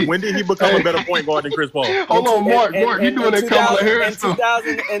 When did he become a better point guard than Chris Paul? Hold on, Mark, you doing that Kamala Harris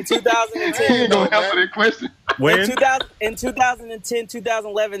in 2010. He ain't gonna answer that question. When? In 2010,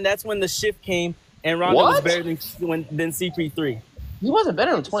 2011, that's when the shift came, and Rondo was better than CP3. He wasn't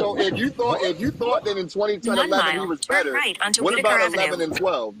better in 20. So if you thought that in 2011 he was better, what about 11 and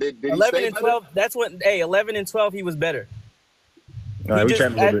 12? Did he 11 and 12? That's what. 11 and 12, he was better. All right, we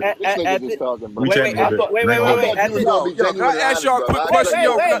chatting a little bit. Wait. Can I ask y'all a quick question?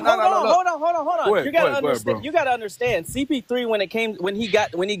 Hold on. You gotta understand. CP3 when he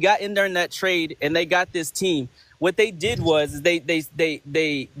got in there in that trade and they got this team. What they did was they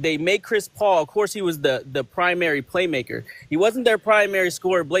made Chris Paul. Of course, he was the primary playmaker. He wasn't their primary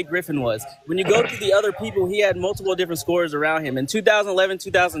scorer. Blake Griffin was. When you go to the other people, he had multiple different scorers around him. In 2011,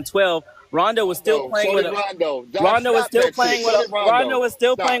 2012, Rondo was still playing with Rondo was still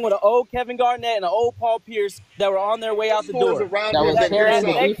playing with an old Kevin Garnett and an old Paul Pierce that were on their way out the door. That was carrying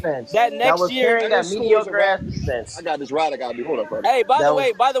the defense. That next year, that mediocre ass defense. I got this right. I got to be. Hold up, brother. Hey, by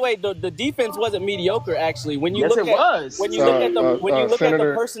the way, the defense wasn't mediocre actually. When you look at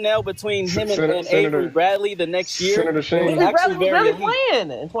the personnel between him and Avery Bradley the next year, Avery Bradley was barely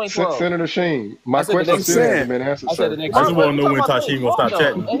playing in 2012. Senator Sheen, my question still hasn't been answered. I just want to know when Tashim gonna stop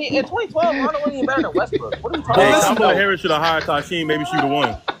chatting. In 2012, Rondo wasn't even better than Westbrook. What are you talking about? Kamala Harris should have hired Tashim. Maybe she would have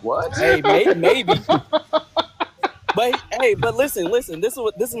won. What? Hey, maybe. But listen. This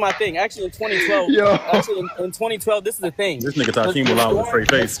is my thing. Actually, in 2012, this is the thing. This nigga Tashim will lie with a straight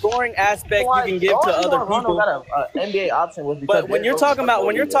face. The scoring aspect you can give to other people. Got an NBA option was but when you're talking about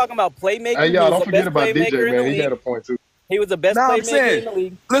playmaking, hey y'all, don't forget about DJ, man. He had a point too. He was the best playmaker in the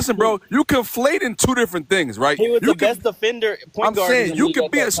league. Listen, bro, you conflating two different things, right? He was the best defender, point guard. I'm saying you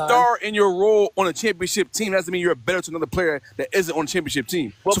can be a star in your role on a championship team. That doesn't mean you're better to another player that isn't on a championship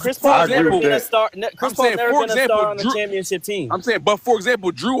team. Well, Chris Paul's never been a star. Chris Paul's never been a star on a championship team. I'm saying, but for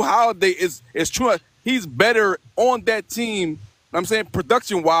example, Drew Holiday is true. He's better on that team. I'm saying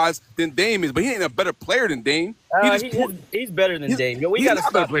production-wise than Dame is, but he ain't a better player than Dame. He's better than Dame. He's not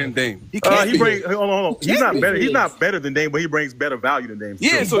a better player than Dame. Hold on. He's not better. He's not better than Dame, but he brings better value than Dame.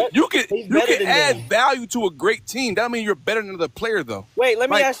 Yeah, so you can add value to a great team. That don't mean you're better than another player, though. Wait, let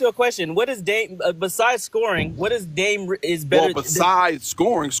me ask you a question. What is Dame besides scoring? What is Dame is better? Well, besides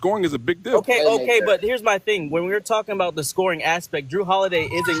scoring is a big deal. Okay, but here's my thing. When we were talking about the scoring aspect, Drew Holiday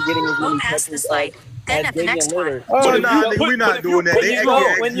isn't getting as many touches as Damian Lillard. Oh, nah, nigga, we're not doing that.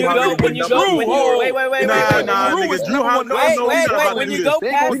 When you go, wait. Nah, nigga, Drew Holiday. When you go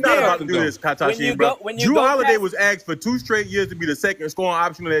past we're not about to do this, Katashi, bro. Drew Holiday was asked for 2 straight years to be the second scoring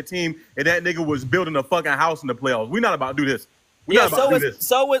option of that team, and that nigga was building a fucking house in the playoffs. We're not about to do this.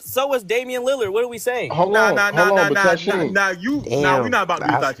 So was Damian Lillard. What are we saying? Nah, we're not about to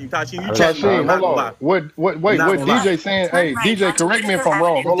do this, Tashim. Hold on. What DJ saying? Hey, DJ, correct me if I'm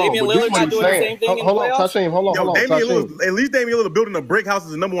wrong. Hold on. Damian Lillard not doing the same thing in playoffs? Tashim, hold on. At least Damian Lillard building a brick house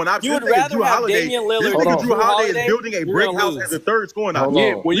is the number one option. You would rather have Damian Lillard. Drew Holiday is building a brick house as the third scoring option.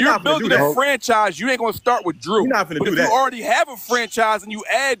 Yeah, when you're building a franchise, you ain't going to start with Drew. You're not going to do that. If you already have a franchise and you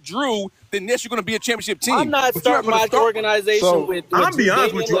add Drew, then yes, you're going to be a championship team. I'm not starting my organization with I'm be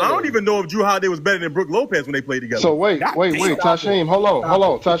honest with you. I don't even know if Drew Holiday was better than Brook Lopez when they played together. So wait, Tashim, hold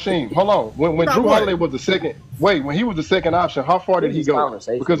on, Tashim, hold on. When Drew Holiday was the second, when he was the second option, how far did he go?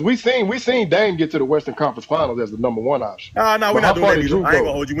 Because we seen Dame get to the Western Conference Finals as the number one option. No, we're not doing that. I ain't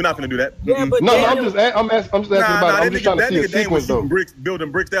gonna hold you. We're not gonna do that. Yeah, but no, I'm just asking about it. I'm just trying to see a sequence though.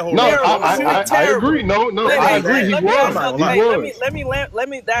 Building bricks that whole. No, I agree. No, I agree. He was. Let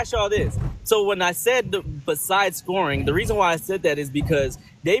me dash y'all this. So when I said besides scoring, the reason why I said that is because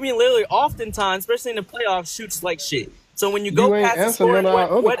Damian Lillard oftentimes, especially in the playoffs, shoots like shit. So when you go past the scoring,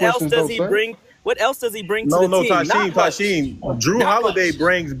 what else does he bring? What else does he bring to the team? Tashim. Drew Holiday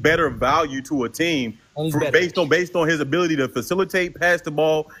brings better value to a team based on his ability to facilitate, pass the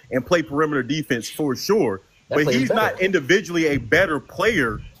ball, and play perimeter defense for sure. But he's not individually a better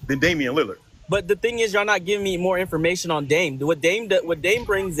player than Damian Lillard. But the thing is, y'all not giving me more information on Dame. What Dame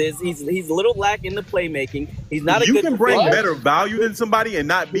brings is he's a little lack in the playmaking. He's not a You good can bring defender. better value than somebody and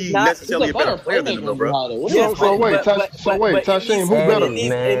not be necessarily a better player than them, bro. So wait, Tashim, who better?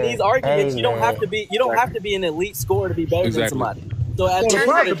 In these arguments, you don't have to be an elite scorer to be better than somebody. So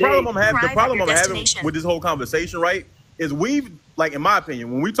the problem I'm having with this whole conversation, right, is like, in my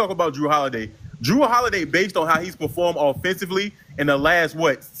opinion, when we talk about Drew Holiday, based on how he's performed offensively in the last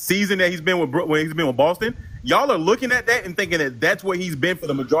season that he's been with Boston, y'all are looking at that and thinking that that's where he's been for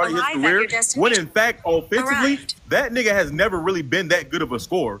the majority of his career. When in fact, offensively, that nigga has never really been that good of a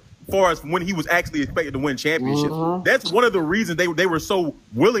scorer. As far as when he was actually expected to win championships, that's one of the reasons they were so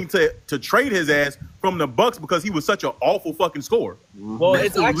willing to trade his ass from the Bucks, because he was such an awful fucking scorer. Well,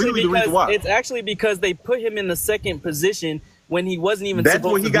 it's actually because they put him in the second position when he wasn't even. That's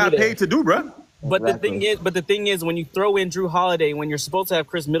what he got paid to do, bro. But the thing is, when you throw in Drew Holiday, when you're supposed to have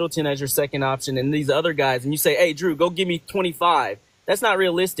Chris Middleton as your second option and these other guys, and you say, "Hey, Drew, go give me 25." That's not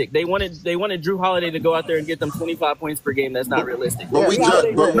realistic. They wanted Drew Holiday to go out there and get them 25 points per game. That's not realistic. But we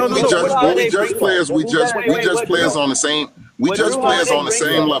judge players. We judge players on the same. We judge players on the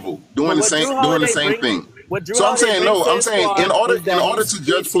same level, doing the same thing. So I'm saying in order to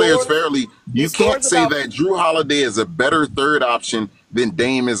judge players fairly, you can't say that Drew Holiday is a better third option than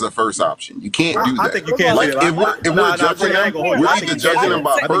Dame is a first option. You can't do that. I think you can't. Like if we're judging him, we're either judging him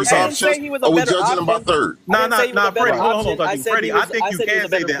by first option or we're judging him by third. Freddie, hold on. Freddie, I think you can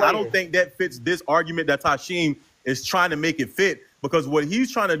say that. I don't think that fits this argument that Tashim is trying to make it fit, because what he's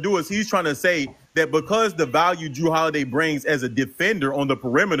trying to do is he's trying to say that because the value Drew Holiday brings as a defender on the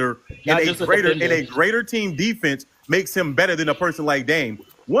perimeter in a greater team defense makes him better than a person like Dame.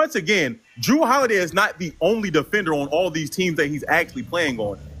 Once again, Drew Holiday is not the only defender on all these teams that he's actually playing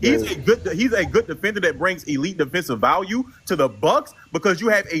on. He's a good defender that brings elite defensive value to the Bucks, because you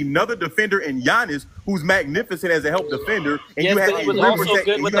have another defender in Giannis who's magnificent as a help defender, and you have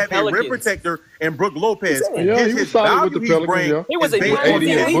a rim protector in Brook Lopez. Yeah, he was solid with the Pelicans. He was a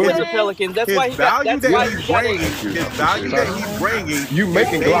with the Pelicans. That's why his value that he's bringing. You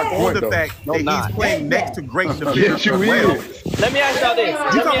making Glock point the fact that he's playing next to great defenders. Yes, you is. Let me ask y'all this.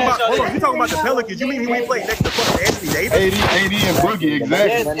 You talking about the Pelicans? You mean he played next to fucking Anthony Davis? AD and Boogie,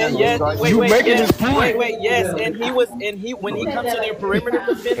 exactly. Yes, and when he comes to their perimeter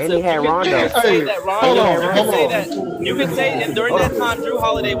defense, and he had Rondo. You can say that during that time, Drew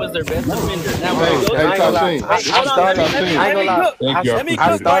Holiday was their best defender. Now, let me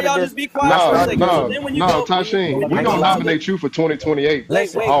cook. Y'all just be quiet for a second. Tashim, we're gonna nominate you for 2028. We're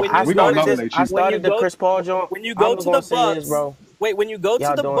gonna nominate you. I started the Chris Paul joint. When you go to the Bucks, when you go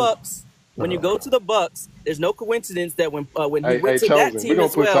to the Bucks. When you go to the Bucks, there's no coincidence that when he went to that team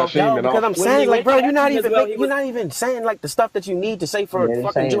as well. Because I'm saying, like, bro, you're not even saying like the stuff that you need to say for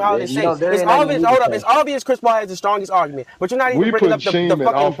fucking Drew Holiday. It's obvious. Hold up, it's obvious Chris Paul has the strongest argument, but you're not even bringing up the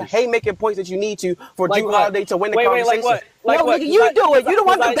fucking haymaking points that you need to for Drew Holiday to win the conversation. Nigga, you do it. You the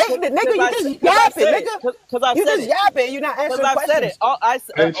one debating it, nigga. You just yapping, nigga. You just yapping. You're not answering questions.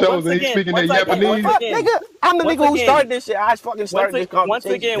 Hey, Chosen, he's speaking that Japanese. Nigga, I'm the nigga who started this shit. I fucking started this conversation. Once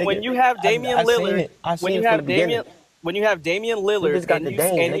again, when you have Damian Lillard, when you have Damian Lillard and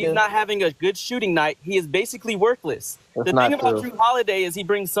he's not having a good shooting night, he is basically worthless. The thing about Drew Holiday is he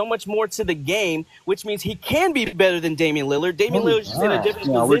brings so much more to the game, which means he can be better than Damian Lillard. Damian Lillard's just in a different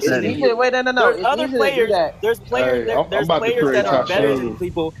position. Wait, no. There's other players. There's players that are better than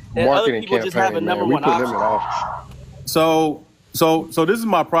people, and other people just have a number one option. So this is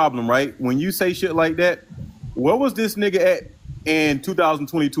my problem, right? When you say shit like that, where was this nigga at in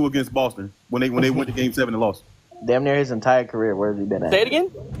 2022 against Boston when they went to Game 7 and lost? Damn near his entire career. Where has he been at? Say it again.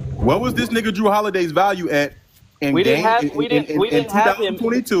 What was this nigga Drew Holiday's value at? We didn't have him. We didn't have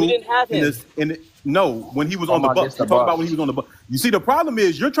him. No, when he was on the Bucks. You talk about when he was on the Bucks. You see, the problem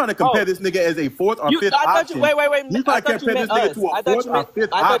is you're trying to compare this nigga as a fourth or fifth option. Wait. You trying to compare this nigga to a fourth or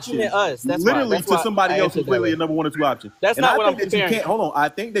fifth option. I thought you meant us. That's literally to somebody else who's clearly a number 1 or 2 option. That's not what I'm comparing. Hold on. I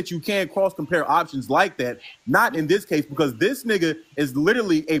think that you can't cross compare options like that. Not in this case, because this nigga is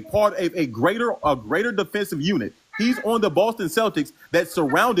literally a part of a greater defensive unit. He's on the Boston Celtics that's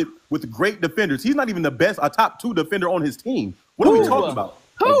surrounded with great defenders. He's not even the best, a top 2 defender on his team. What are we talking about?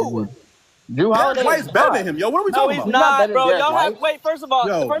 Who? Drew Holiday White's better than him, yo. What are we talking about? He's not, bro. Y'all have first of all,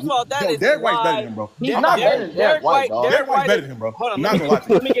 that is Derek White's better than him, bro. He's not better than Derek White. Derek White's better than him, bro. Hold on,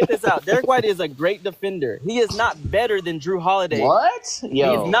 let me get this out. Derek White is a great defender. He is not better than Drew Holiday. What?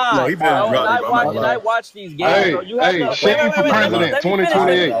 Yo, he's not. No, he better than I watch these games, bro. You have Shane for president,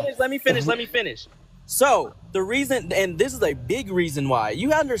 2028. Let me finish. So the reason, and this is a big reason why,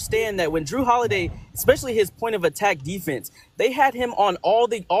 you understand that when Drew Holiday, especially his point of attack defense, they had him on all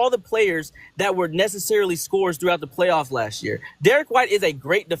the players that were necessarily scorers throughout the playoffs last year. Derek White is a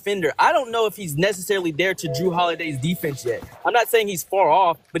great defender. I don't know if he's necessarily there to Drew Holiday's defense yet. I'm not saying he's far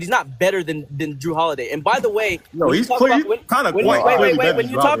off, but he's not better than Drew Holiday. And by the way, no, he's kind of when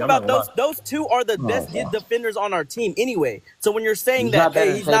you talk about those two are the best defenders on our team anyway. So when you're saying that,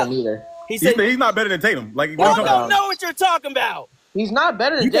 hey, he's not either. He's not better than Tatum. Like, I don't know what you're talking about. He's not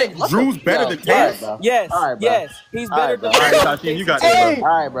better than you think Drew's better than Tatum? Yes, yes, he's better than. All right, Tashim, you got this. All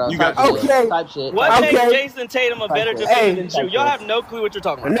right, bro. You got this. Okay. Type shit. What makes Jason Tatum a better defender than Drew? Y'all have no clue what you're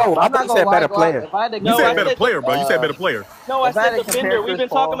talking about. No, I thought you said better player. You said better player, bro. You said better player. No, I said defender. We've been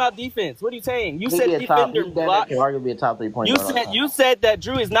talking about defense. What are you saying? You said defender. Can arguably a top 3 point guard. You said that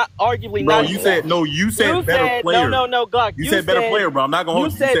Drew is not arguably bro, not. You said better player. No, Glock. You said better player, bro. I'm not gonna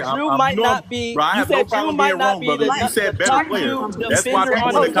hold you. You said Drew might not be. Bro, I have no problem being wrong, brother. You said better player. That's why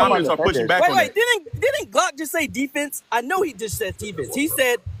people in the comments are pushing back on it. Didn't Glock just say defense? I know he just said defense. He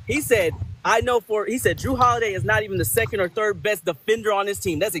said he said Drew Holiday is not even the second or third best defender on his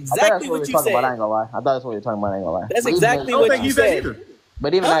team. That's exactly what you said. I ain't gonna lie. I thought that's what you're talking about. I ain't gonna lie. That's exactly what you said.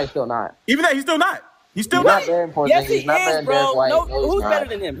 But even that, he's still not. Even that, he's still not. He's still not. Yes, he is, bro. No, who's better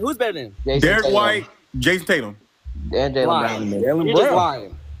than him? Who's better than him? Derek White, Jason Tatum, and Jaylen Brown. You're just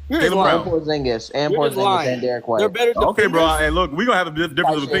lying. Jaylen Brown, Porzingis, and Derek White. They're better. Okay, bro. And look, we're gonna have a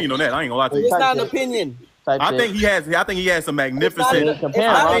difference of opinion on that. I ain't gonna lie to you. It's not an opinion. I think he has some magnificent.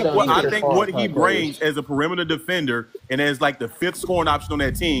 I think what he brings as a perimeter defender and as like the fifth scoring option on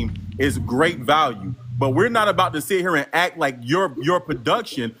that team is great value. But we're not about to sit here and act like your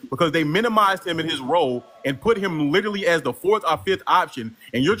production because they minimized him in his role and put him literally as the fourth or fifth option.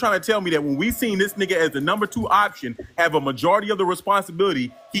 And you're trying to tell me that when we seen this nigga as the number 2 option have a majority of the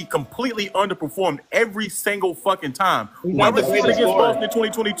responsibility, he completely underperformed every single fucking time. Where was he against Boston in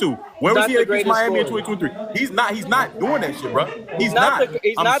 2022? Where was he against Miami in 2023? He's not doing that shit, bro. He's not.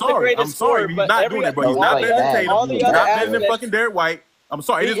 I'm sorry. He's not doing it, bro. He's not better than Tatum. He's not better than fucking Derek White. I'm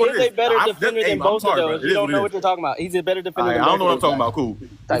sorry. He is a better defender than both of those. You don't know what you're talking about. He's a better defender than both of those. I don't know what I'm talking about. Cool.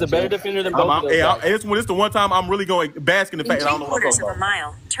 He's a better defender than both of those. It's the one time I'm really going to bask in the fact that I don't know what I'm talking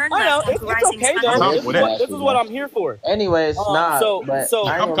about. I know. It's okay, though. This is what I'm here for. Anyways, I'm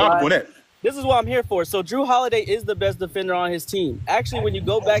comfortable with that. This is what I'm here for. So Drew Holiday is the best defender on his team. Actually, when you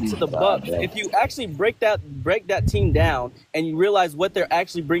go back to the Bucks, if you actually break that team down and you realize what they're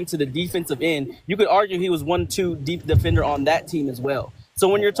actually bringing to the defensive end, you could argue he was 1-2 deep defender on that team as well. So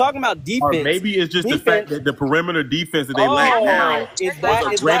when you're talking about defense, or maybe it's just the fact that the perimeter defense that they laid down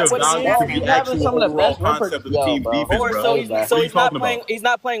was a greater value to the actual overall concept of the team's defense. So he's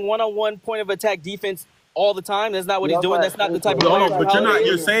not playing one-on-one point of attack defense all the time. That's not what he's doing. That's not the type of player. But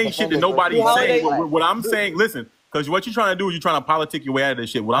you're saying shit that nobody's saying. What I'm saying, listen, because what you're trying to do is you're trying to politic your way out of this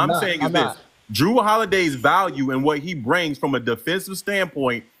shit. What I'm saying is this: Drew Holiday's value and what he brings from a defensive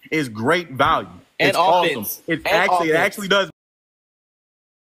standpoint is great value. It's awesome. It actually does